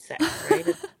talking about sex, right?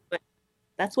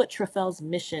 That's what Trafal's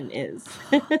mission is.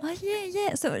 Oh,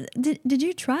 yeah. So did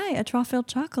you try a truffle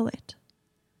chocolate?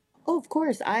 Oh, of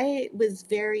course. I was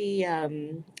very,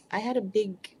 I had a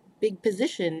big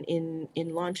position in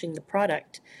launching the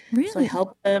product. So I Really?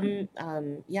 helped them,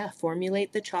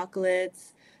 formulate the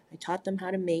chocolates. I taught them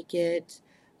how to make it.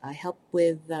 I helped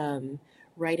with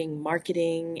writing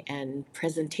marketing and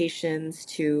presentations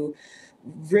to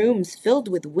rooms filled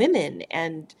with women.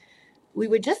 And we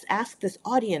would just ask this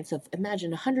audience of,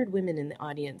 imagine 100 women in the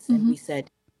audience, and we said,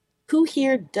 who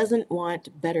here doesn't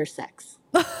want better sex?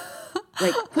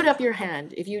 Like, put up your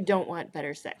hand if you don't want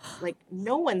better sex. Like,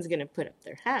 no one's going to put up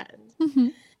their hand. Mm-hmm.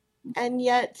 And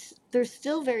yet they're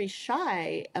still very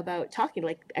shy about talking.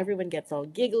 Like, everyone gets all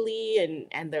giggly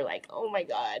and they're like, oh my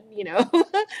God,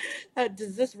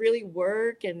 does this really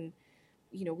work? And,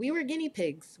 we were guinea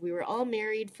pigs. We were all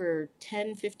married for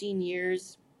 10, 15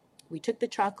 years. We took the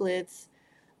chocolates.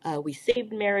 We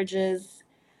saved marriages.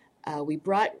 We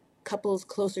brought couples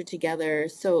closer together.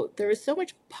 So there was so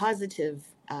much positive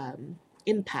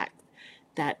impact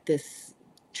that this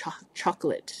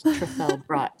chocolate trufel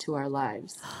brought to our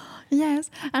lives. Yes,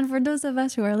 and for those of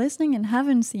us who are listening and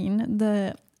haven't seen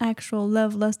the actual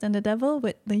Love, Lust, and the Devil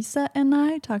with Lisa and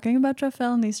I talking about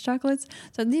truffle and these chocolates.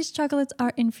 So these chocolates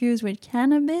are infused with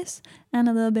cannabis and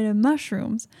a little bit of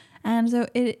mushrooms. And so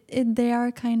they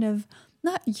are kind of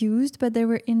not used, but they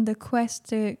were in the quest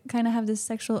to kind of have this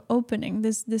sexual opening,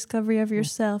 this discovery of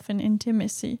yourself and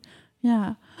intimacy.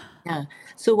 Yeah. Yeah.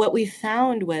 So what we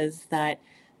found was that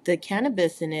the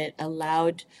cannabis in it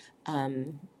allowed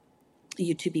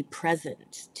you to be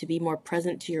present, to be more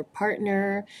present to your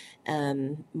partner,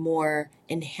 more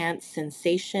enhanced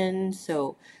sensation.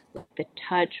 So the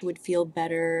touch would feel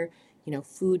better,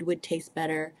 food would taste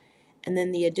better. And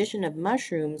then the addition of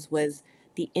mushrooms was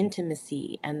the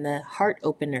intimacy and the heart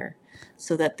opener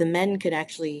so that the men could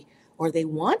actually, or they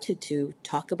wanted to,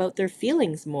 talk about their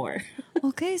feelings more.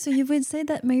 Okay, so you would say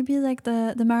that maybe like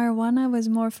the marijuana was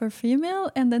more for female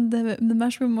and then the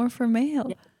mushroom more for male.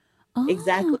 Yeah, Oh,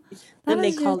 exactly. that Then they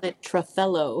was just... called it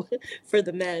Truffello for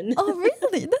the men. Oh,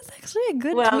 really? That's actually a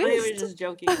good Well, they were twist. just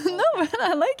joking about No, that. but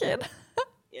I like it.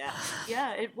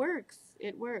 Yeah, it works.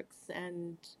 It works.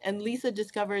 And Lisa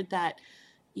discovered that,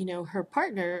 her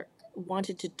partner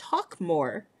wanted to talk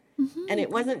more. And it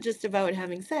wasn't just about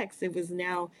having sex. It was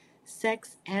now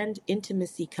sex and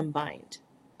intimacy combined.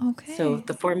 Okay. So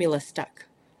the formula stuck.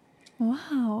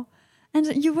 Wow.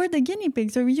 And you were the guinea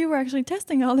pig, so you were actually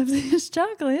testing all of these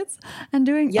chocolates and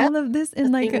doing Yep. all of this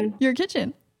in like your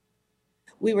kitchen.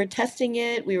 We were testing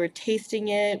it, we were tasting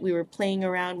it, we were playing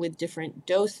around with different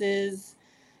doses,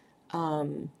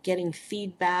 getting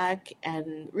feedback,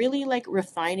 and really like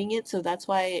refining it. So that's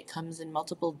why it comes in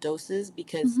multiple doses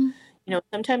because,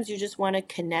 sometimes you just want to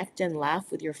connect and laugh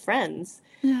with your friends.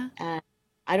 Yeah. And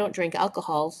I don't drink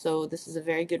alcohol, so this is a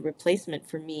very good replacement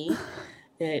for me.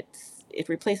 It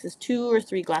replaces 2 or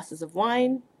 3 glasses of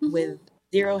wine with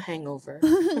 0 hangover.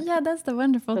 Yeah, that's the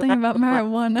wonderful So thing that's about the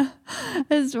fun. marijuana.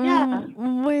 It's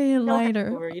way No lighter.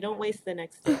 hangover. You don't waste the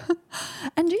next day.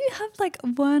 And do you have like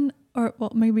one or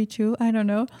well maybe two, I don't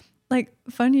know, like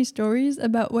funny stories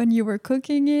about when you were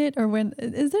cooking it or when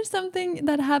is there something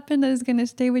that happened that is going to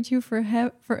stay with you for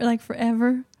like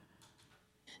forever?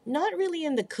 Not really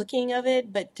in the cooking of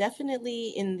it, but definitely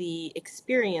in the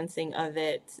experiencing of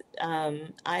it.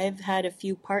 I've had a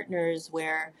few partners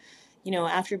where,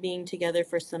 after being together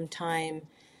for some time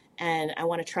and I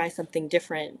want to try something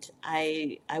different,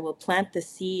 I will plant the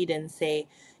seed and say,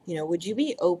 would you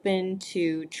be open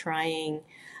to trying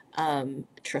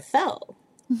trufel?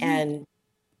 And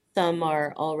some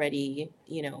are already,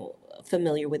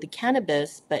 familiar with the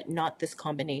cannabis, but not this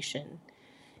combination.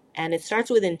 And it starts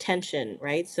with intention,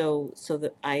 right? So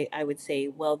that I would say,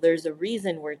 well, there's a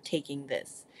reason we're taking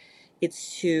this.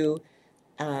 It's to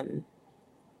um,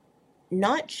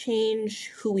 not change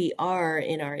who we are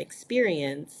in our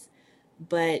experience,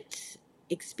 but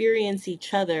experience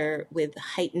each other with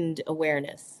heightened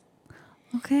awareness.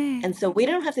 Okay. And so we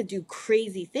don't have to do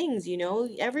crazy things,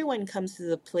 Everyone comes to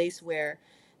the place where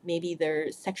maybe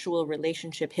their sexual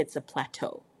relationship hits a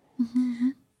plateau.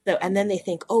 So, and then they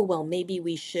think, oh, well, maybe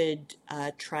we should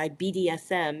try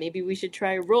BDSM. Maybe we should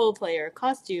try role play or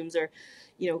costumes or,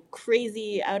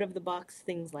 crazy out of the box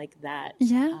things like that.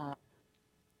 Yeah.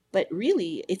 But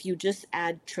really, if you just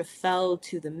add trufel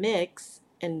to the mix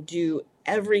and do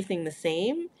everything the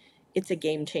same, it's a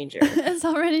game changer. It's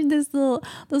already this little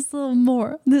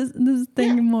more, this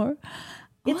thing more.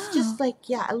 It's just like,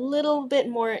 a little bit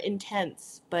more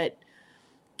intense, but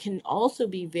can also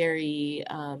be very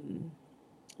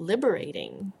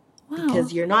liberating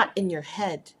because you're not in your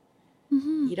head.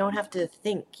 You don't have to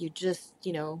think. You just,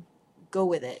 go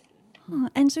with it.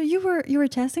 And so you were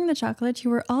testing the chocolate. You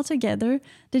were all together.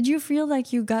 Did you feel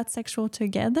like you got sexual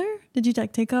together? Did you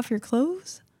like take off your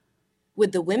clothes?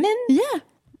 With the women? Yeah.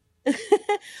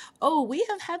 Oh, we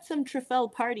have had some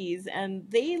trufel parties and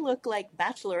they look like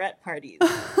bachelorette parties.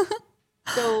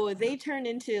 So they turn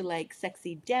into like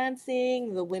sexy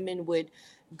dancing. The women would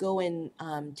go and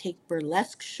take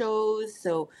burlesque shows.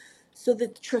 So the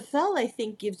trufel, I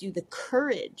think, gives you the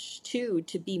courage too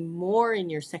to be more in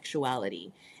your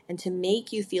sexuality and to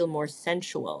make you feel more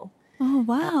sensual. Oh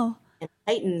wow. and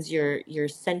heightens your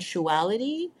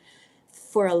sensuality.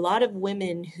 For a lot of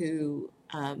women who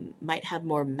might have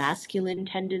more masculine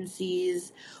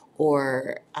tendencies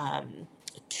or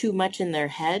too much in their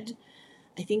head,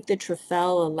 I think the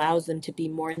Trufel allows them to be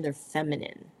more in their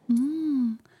feminine.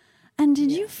 Mm. And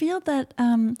did Yeah. you feel that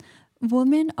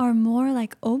women are more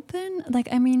like open? Like,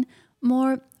 I mean,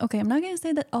 more, okay, I'm not going to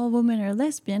say that all women are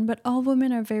lesbian, but all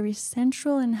women are very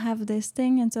sensual and have this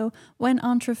thing. And so when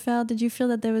on Trufel, did you feel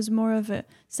that there was more of a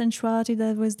sensuality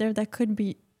that was there that could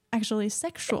be actually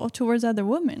sexual towards other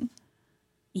women?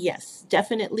 Yes,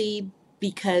 definitely,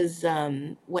 because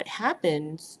what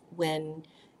happens when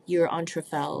you're on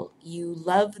Trufel, you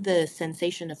love the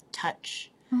sensation of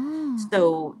touch. Oh,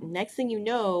 So next thing you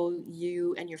know,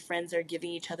 you and your friends are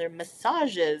giving each other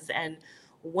massages, and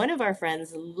one of our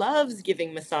friends loves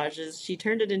giving massages. She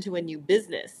turned it into a new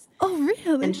business, oh, and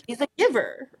really? she's a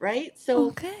giver, right? So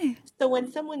Okay. so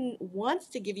when someone wants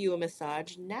to give you a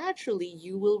massage, naturally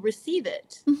you will receive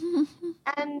it. Mhm.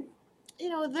 And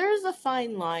there's a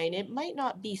fine line. It might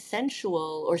not be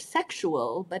sensual or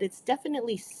sexual, but it's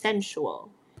definitely sensual.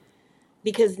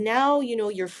 Because now,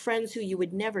 your friends who you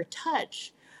would never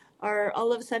touch are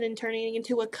all of a sudden turning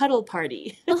into a cuddle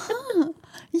party. Uh-huh.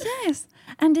 Yes.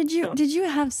 And did you So, did you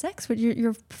have sex with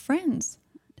your friends?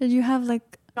 Did you have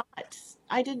like not.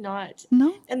 I did not.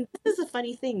 no? And this is a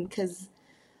funny thing because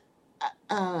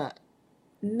uh,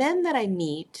 men that I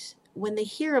meet, when they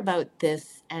hear about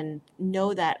this and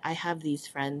know that I have these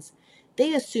friends,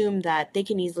 they assume that they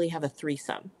can easily have a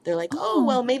threesome. They're like, oh, Oh,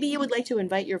 well, maybe you would like to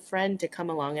invite your friend to come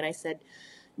along. And I said,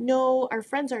 no, our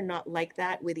friends are not like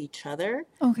that with each other.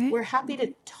 okay. We're happy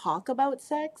to talk about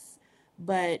sex,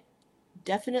 but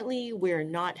definitely we're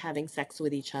not having sex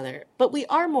with each other. But we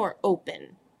are more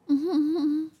open.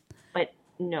 Mm-hmm. But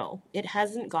no, it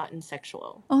hasn't gotten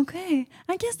sexual. Okay.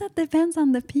 I guess that depends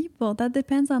on the people. That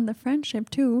depends on the friendship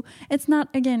too. It's not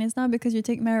again, it's not because you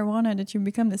take marijuana that you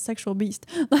become the sexual beast.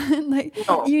 Like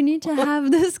No, you need to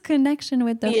have this connection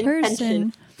with the the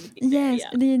intention person. to be there. Yes,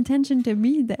 Yeah. the intention to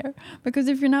be there. Because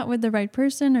if you're not with the right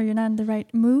person or you're not in the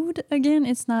right mood, again,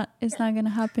 it's not gonna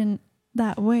happen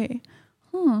that way.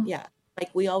 Huh. Yeah. Like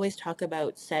we always talk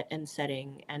about set and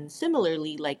setting. And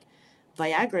similarly, like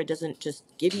Viagra doesn't just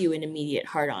give you an immediate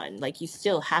hard on. Like you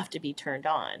still have to be turned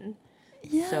on.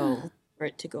 Yeah. So for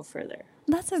it to go further.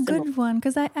 That's a Similar. good one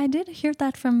because I did hear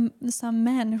that from some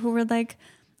men who were like,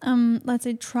 let's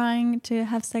say, trying to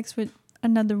have sex with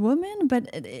another woman,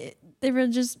 but they were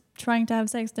just trying to have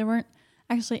sex. They weren't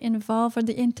actually involved, or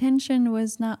the intention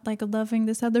was not like loving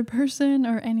this other person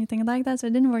or anything like that. So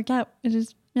it didn't work out. It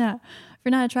just, yeah, if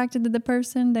you're not attracted to the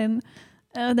person, then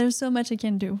there's so much you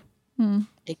can do. Hmm.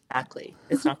 Exactly.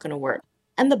 It's not going to work.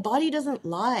 And the body doesn't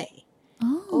lie.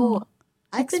 Oh, Oh,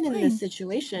 I've been in this explain.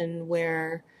 situation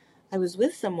where I was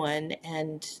with someone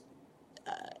and,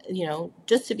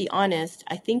 just to be honest,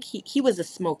 I think he was a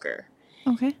smoker.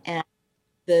 Okay. And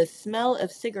the smell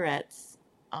of cigarettes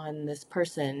on this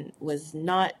person was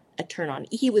not a turn on.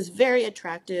 He was very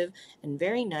attractive and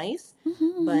very nice,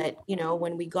 Mm-hmm. but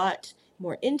when we got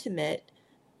more intimate,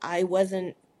 I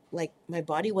wasn't like my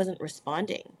body wasn't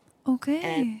responding, and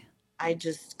Okay. I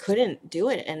just couldn't do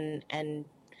it. And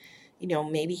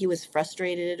maybe he was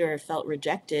frustrated or felt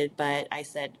rejected, but I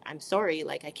said, I'm sorry,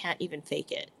 like I can't even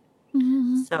fake it.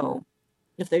 Mm-hmm. So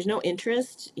if there's no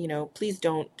interest, please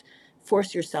don't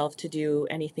force yourself to do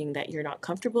anything that you're not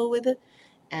comfortable with.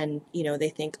 And, they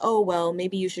think, oh, well,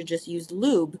 maybe you should just use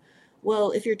lube.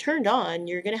 Well, if you're turned on,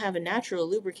 you're going to have a natural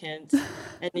lubricant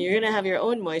and you're going to have your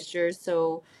own moisture.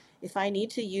 So if I need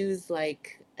to use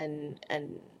like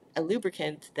a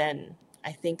lubricant, then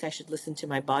I think I should listen to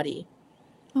my body.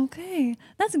 Okay,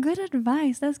 that's good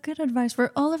advice. That's good advice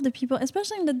for all of the people,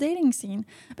 especially in the dating scene,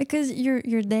 because you're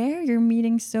there, you're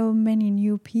meeting so many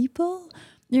new people.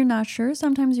 You're not sure.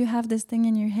 Sometimes you have this thing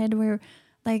in your head where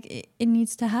like it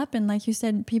needs to happen. Like you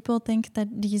said, people think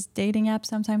that these dating apps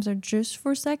sometimes are just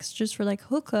for sex, just for like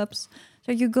hookups.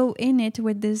 So you go in it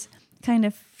with this kind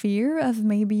of fear of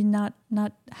maybe not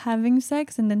having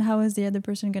sex, and then how is the other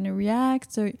person going to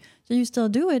react? So you still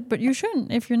do it, but you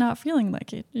shouldn't if you're not feeling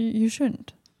like it. You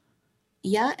shouldn't.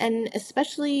 Yeah, and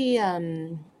especially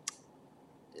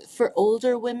for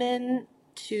older women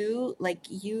too, like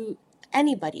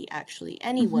anybody actually,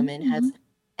 any Mm-hmm, woman mm-hmm. has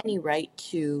any right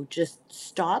to just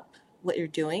stop what you're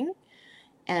doing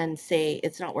and say,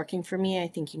 it's not working for me, I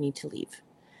think you need to leave.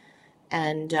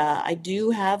 And I do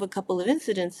have a couple of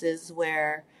incidences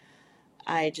where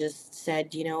I just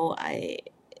said,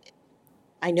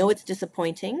 I know it's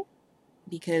disappointing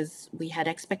because we had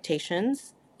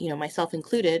expectations, myself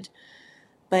included,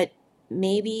 but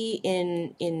maybe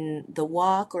in the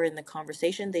walk or in the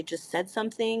conversation, they just said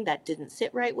something that didn't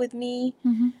sit right with me.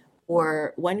 Mm-hmm.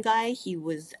 Or one guy, he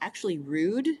was actually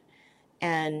rude,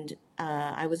 and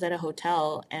I was at a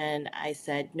hotel, and I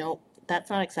said, "Nope, that's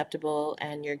not acceptable,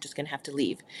 and you're just gonna have to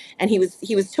leave." And he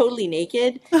was totally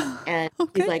naked, and he's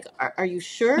Okay. like, "Are you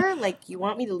sure? Like, you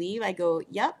want me to leave?" I go,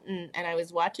 "Yep." And I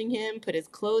was watching him put his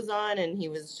clothes on, and he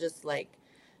was just like,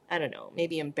 I don't know,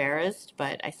 maybe embarrassed,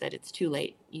 but I said, "It's too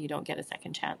late. You don't get a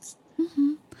second chance."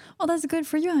 Mm-hmm. Well, that's good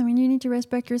for you. I mean, you need to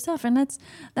respect yourself, and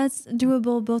that's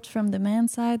doable both from the man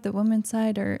side, the woman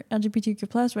side, or LGBTQ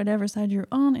plus, whatever side you're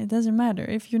on. It doesn't matter.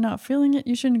 If you're not feeling it,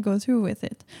 you shouldn't go through with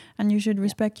it, and you should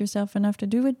respect yourself enough to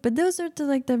do it. But those are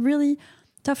the really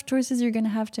tough choices you're gonna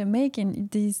have to make, and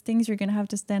these things you're gonna have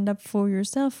to stand up for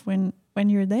yourself when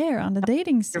you're there on the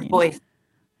dating Your scene. voice.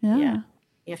 Yeah. Yeah.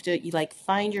 You have to like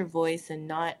find your voice and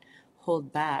not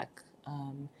hold back,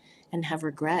 and have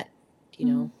regret.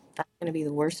 That's going to be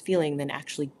the worst feeling than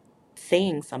actually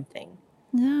saying something.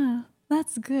 Yeah,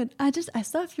 that's good. I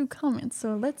saw a few comments,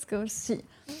 so let's go see.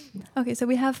 Okay, so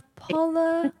we have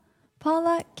Paula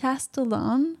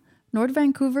Castellon, North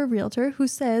Vancouver realtor, who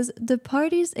says the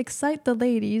parties excite the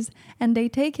ladies and they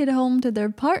take it home to their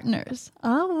partners.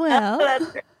 Oh well.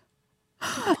 That's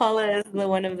right. Paula is the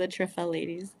one of the Trifel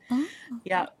ladies. Oh.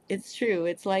 Yeah, it's true.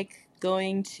 It's like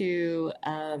going to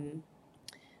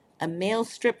a male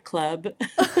strip club,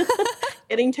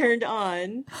 getting turned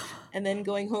on, and then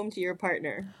going home to your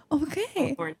partner.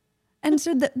 Okay. Or And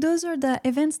so those are the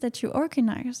events that you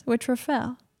organize with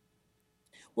Rafael.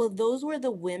 Well, those were the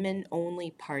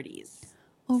women-only parties.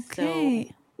 So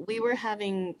Okay. we were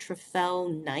having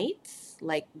Trifel nights,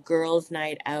 like girls'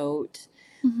 night out,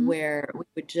 Mm-hmm. where we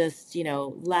would just,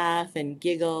 laugh and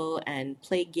giggle and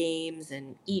play games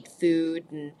and eat food.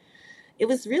 And it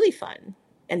was really fun.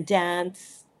 And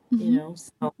dance, Mm-hmm.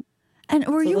 So, And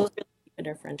were so you? those really deepened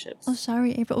our Oh, friendships.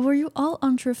 sorry, April. Were you all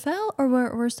on Trufel, or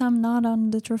were some not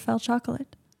on the Trufel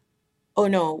chocolate? Oh,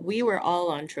 no, we were all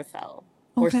on Trifel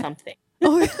or Okay. something.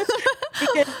 Oh.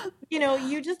 Because,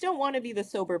 you just don't want to be the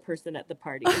sober person at the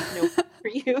party. It's no fun for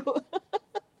you.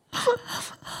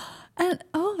 And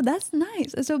that's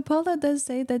nice. So Paula does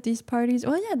say that these parties,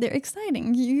 well, yeah, they're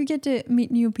exciting. You get to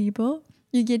meet new people.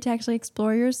 You get to actually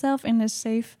explore yourself in a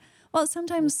safe, well,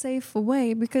 sometimes safe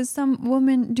way, because some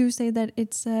women do say that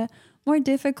it's more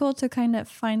difficult to kind of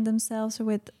find themselves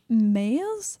with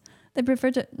males. They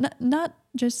prefer to not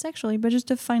just sexually, but just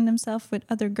to find themselves with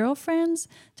other girlfriends,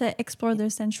 to explore their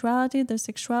sensuality, their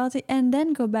sexuality, and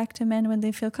then go back to men when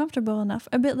they feel comfortable enough.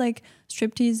 A bit like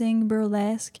stripteasing,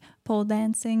 burlesque, pole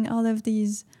dancing, all of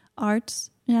these arts,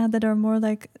 yeah, that are more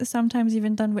like sometimes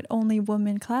even done with only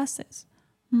women classes.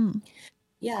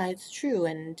 Yeah, it's true.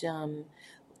 And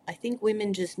I think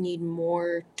women just need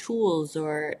more tools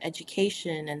or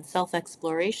education and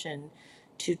self-exploration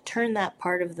to turn that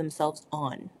part of themselves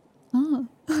on, Oh.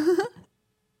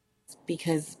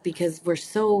 because we're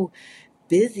so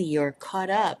busy or caught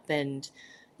up, and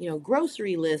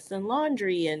grocery lists and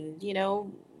laundry, and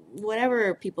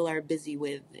whatever people are busy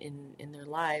with in their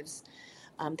lives,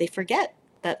 they forget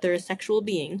that they're a sexual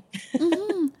being.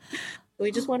 Mm-hmm.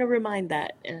 We just want to remind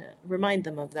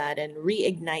them of that and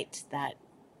reignite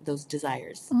those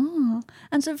desires. Oh.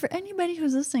 And so for anybody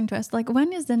who's listening to us, like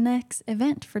when is the next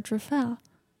event for Trufel?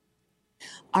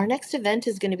 Our next event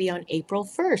is going to be on April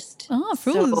 1st. Oh,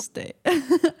 So, Fool's Day.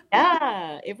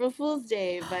 yeah, April Fool's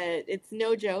Day, but it's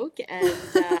no joke. And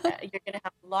you're going to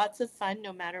have lots of fun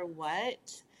no matter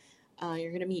what. You're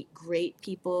going to meet great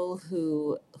people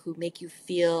who make you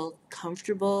feel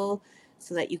comfortable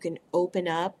so that you can open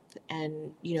up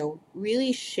and,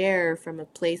 really share from a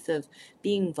place of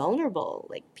being vulnerable.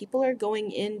 Like, people are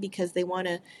going in because they want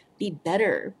to be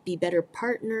better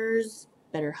partners,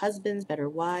 better husbands, better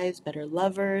wives, better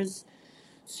lovers.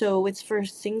 So it's for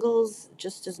singles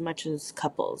just as much as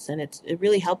couples, and it's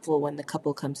really helpful when the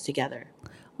couple comes together.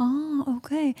 Oh,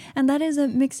 okay. And that is a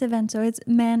mixed event, so it's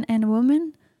man and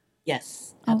woman?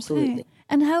 Yes, Okay. absolutely.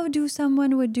 And how do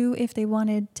someone would do if they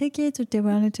wanted tickets or they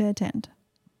wanted to attend?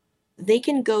 They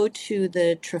can go to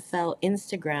the Trafel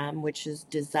Instagram, which is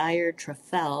Desire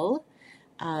Trafel,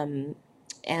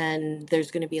 and there's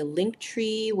going to be a link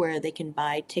tree where they can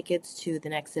buy tickets to the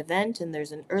next event, and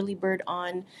there's an early bird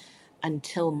on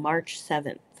until March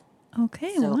 7th.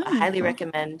 Okay, So I highly wonderful.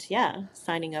 recommend,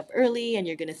 signing up early, and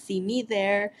you're going to see me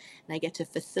there, and I get to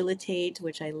facilitate,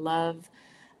 which I love.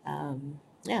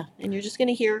 And you're just going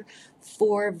to hear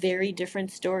 4 very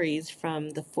different stories from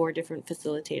the 4 different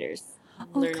facilitators.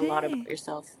 Learn a lot about Okay.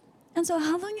 yourself. And so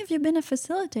how long have you been a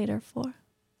facilitator for?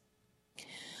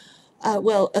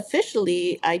 Well,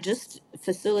 officially, I just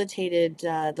facilitated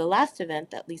the last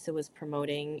event that Lisa was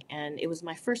promoting, and it was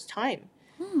my first time.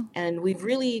 Hmm. And we've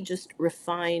really just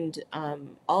refined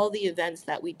all the events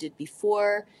that we did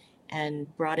before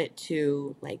and brought it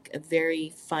to like a very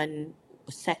fun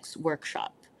sex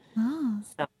workshop. Ah,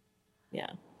 So,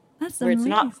 yeah, that's where it's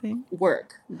not amazing.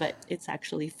 work, but it's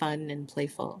actually fun and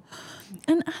playful.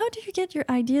 And how do you get your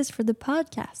ideas for the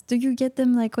podcast? Do you get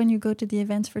them like when you go to the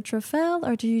events for Trofel,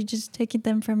 or do you just take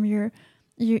them from your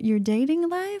dating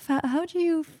life? How do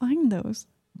you find those?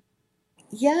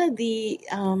 Yeah,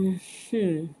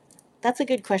 that's a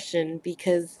good question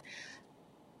because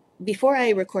before I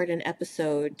record an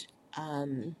episode,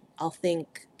 I'll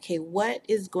think, okay, what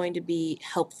is going to be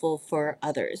helpful for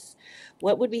others?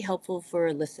 What would be helpful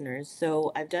for listeners?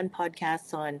 So I've done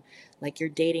podcasts on like your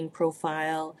dating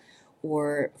profile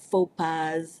or faux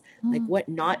pas, like Oh, what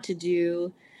not to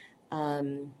do,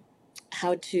 um,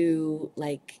 how to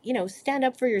like, stand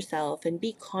up for yourself and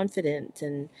be confident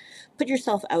and put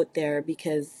yourself out there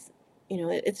because,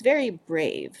 it's very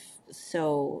brave.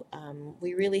 So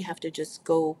we really have to just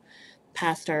go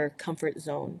past our comfort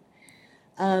zone.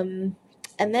 Um,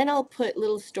 and then I'll put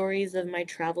little stories of my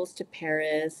travels to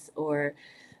Paris or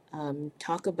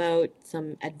talk about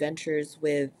some adventures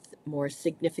with more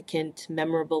significant,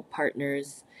 memorable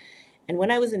partners. And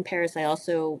when I was in Paris, I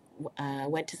also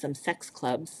went to some sex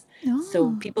clubs. So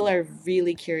oh, people are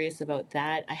really curious about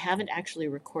that. I haven't actually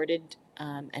recorded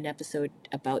an episode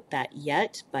about that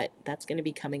yet, but that's going to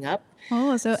be coming up.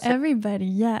 oh! So So, everybody,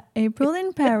 yeah, April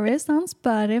in Paris on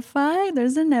Spotify.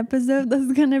 There's an episode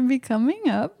that's gonna be coming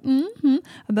up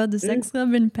about the mm, sex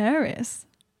club in Paris.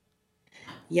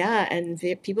 yeah, and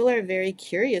people are very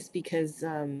curious because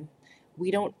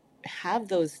we don't have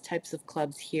those types of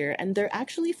clubs here, and they're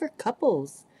actually for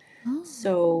couples. Oh,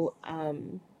 So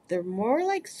they're more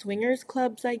like swingers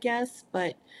clubs, I guess.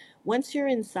 But once you're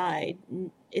inside,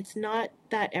 it's not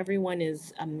that everyone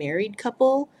is a married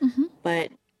couple, mm-hmm.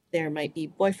 but there might be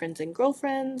boyfriends and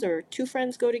girlfriends, or two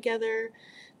friends go together.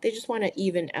 They just want to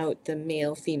even out the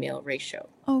male female ratio.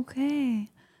 Okay,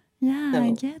 yeah, I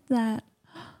So get that.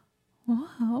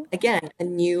 Wow. again, a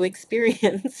new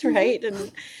experience, Mm-hmm. right?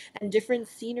 And different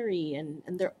scenery, and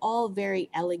they're all very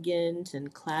elegant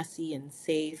and classy and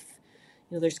safe.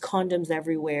 There's condoms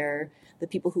everywhere. The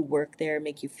people who work there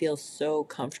make you feel so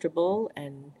comfortable,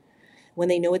 and when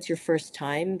they know it's your first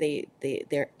time,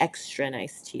 they're extra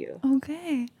nice to you.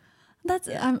 Okay. That's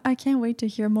Yeah. I can't wait to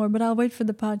hear more, but I'll wait for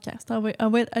the podcast. I'll wait. I'll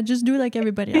wait. I just do like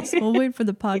everybody else. We'll wait for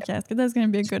the Yeah, podcast because that's gonna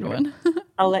be a good sure. one.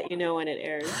 I'll let you know when it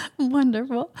airs.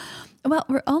 Wonderful. Well,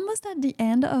 we're almost at the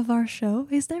end of our show.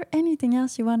 Is there anything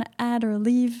else you want to add or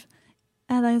leave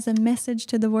as a message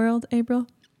to the world, April?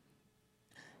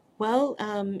 Well,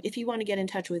 if you want to get in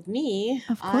touch with me,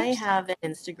 Of I course. have an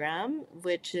Instagram,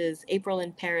 which is April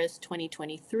in Paris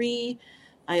 2023.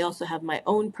 I also have my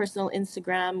own personal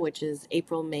Instagram, which is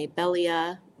April May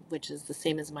Belia, which is the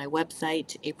same as my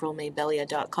website,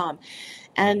 aprilmaybelia.com.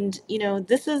 And,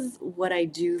 this is what I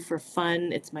do for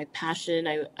fun. It's my passion.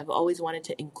 I've always wanted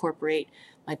to incorporate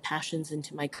my passions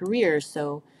into my career.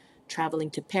 So, traveling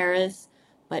to Paris.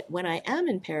 But when I am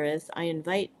in Paris, I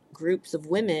invite groups of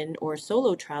women or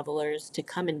solo travelers to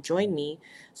come and join me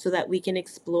so that we can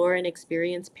explore and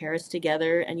experience Paris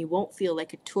together and you won't feel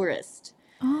like a tourist.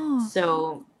 Oh.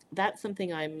 So, that's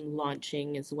something I'm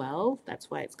launching as well. That's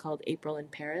why it's called April in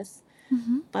Paris.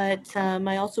 Mm-hmm. But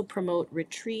I also promote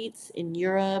retreats in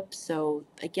Europe. So,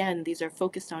 again, these are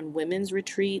focused on women's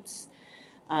retreats,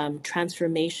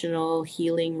 transformational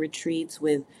healing retreats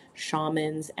with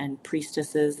shamans and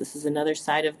priestesses. This is another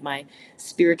side of my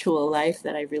spiritual life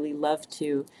that I really love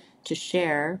to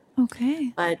share.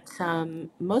 Okay. But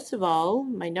most of all,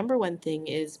 my number one thing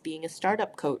is being a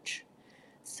startup coach.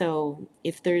 So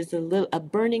if there's a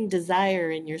burning desire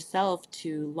in yourself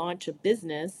to launch a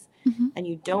business Mm-hmm. and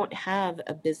you don't have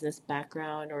a business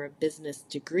background or a business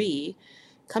degree,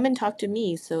 come and talk to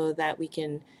me so that we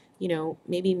can,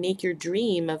 maybe make your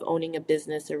dream of owning a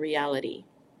business a reality.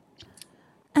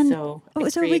 And So I oh,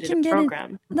 so we created a can get it.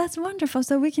 program. That's wonderful.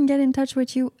 So we can get in touch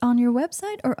with you on your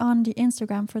website or on the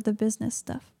Instagram for the business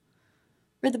stuff.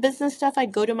 For the business stuff,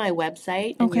 I'd go to my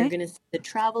website and you're Okay. going to see the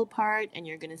travel part and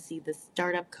you're going to see the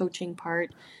startup coaching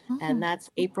part. And Oh. that's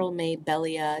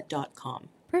aprilmaybelia.com.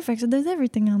 Perfect. So there's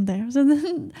everything on there. So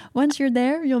then once you're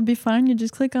there, you'll be fine. You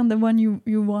just click on the one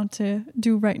you want to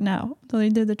do right now. So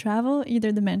either the travel,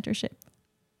 either the mentorship.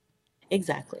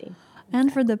 Exactly.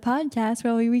 And for Exactly. the podcast,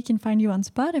 well, we can find you on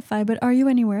Spotify, but are you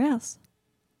anywhere else?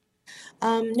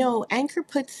 No, Anchor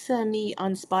puts me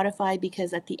on Spotify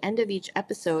because at the end of each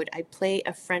episode, I play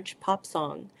a French pop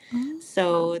song. Oh,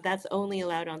 So that's only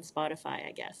allowed on Spotify,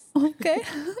 I guess. okay.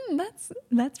 That's I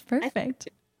think, perfect.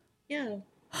 yeah.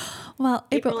 Well,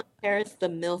 April April, in Paris, the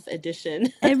MILF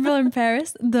edition. April in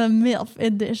Paris, the MILF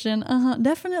edition.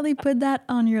 Definitely put that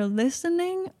on your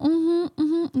listening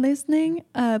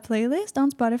playlist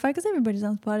on Spotify because everybody's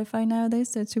on Spotify nowadays,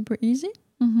 so it's super easy.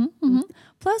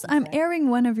 Plus, I'm Okay. airing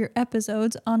one of your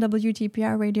episodes on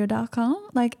WTPRradio.com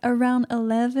like around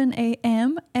 11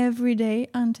 a.m. every day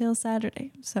until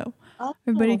Saturday. So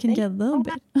everybody Oh, can thank you get a little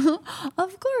so bit. much.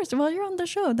 Of course, well, you're on the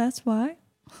show. That's why.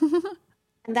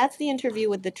 And that's the interview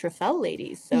with the Truffaut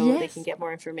ladies, so they can Yes. get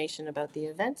more information about the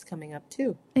events coming up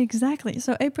too. Exactly.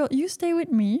 So, April, you stay with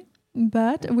me,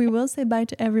 but we will say bye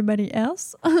to everybody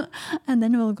else and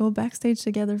then we'll go backstage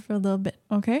together for a little bit.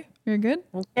 Okay? You're good?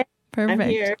 Okay, I'm Perfect.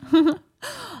 here.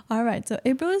 All right. So,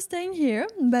 April is staying here,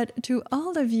 but to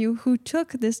all of you who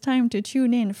took this time to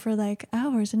tune in for like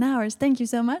hours and hours, thank you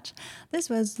so much. This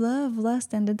was Love,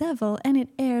 Lust, and the Devil, and it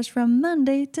airs from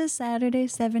Monday to Saturday,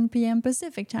 7 p.m.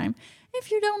 Pacific time. If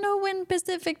you don't know when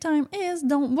Pacific time is,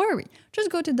 don't worry.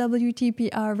 Just go to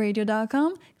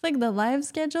WTPRradio.com, click the live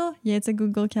schedule. Yeah, it's a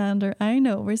Google Calendar. I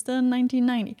know, we're still in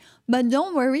 1990. But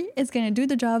don't worry, it's going to do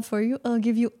the job for you. It'll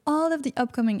give you all of the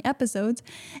upcoming episodes.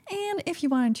 And if you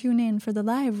want to tune in for the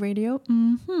live radio,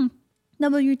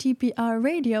 WTPR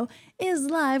Radio is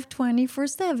live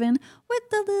 24/7 with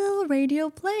the little radio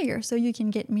player. So you can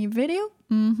get me video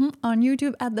on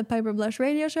YouTube at the Piper Blush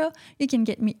Radio Show. You can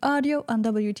get me audio on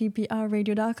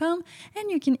WTPRradio.com.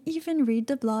 And you can even read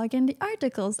the blog and the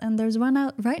articles. And there's one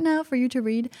out right now for you to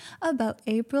read about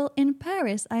April in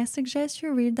Paris. I suggest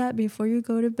you read that before you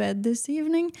go to bed this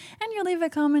evening. And you leave a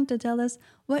comment to tell us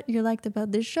what you liked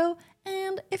about this show.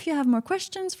 And if you have more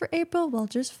questions for April, well,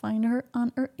 just find her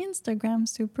on her Instagram.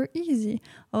 Super easy.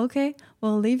 Okay,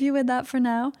 we'll leave you with that for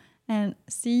now and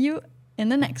see you in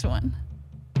the next one.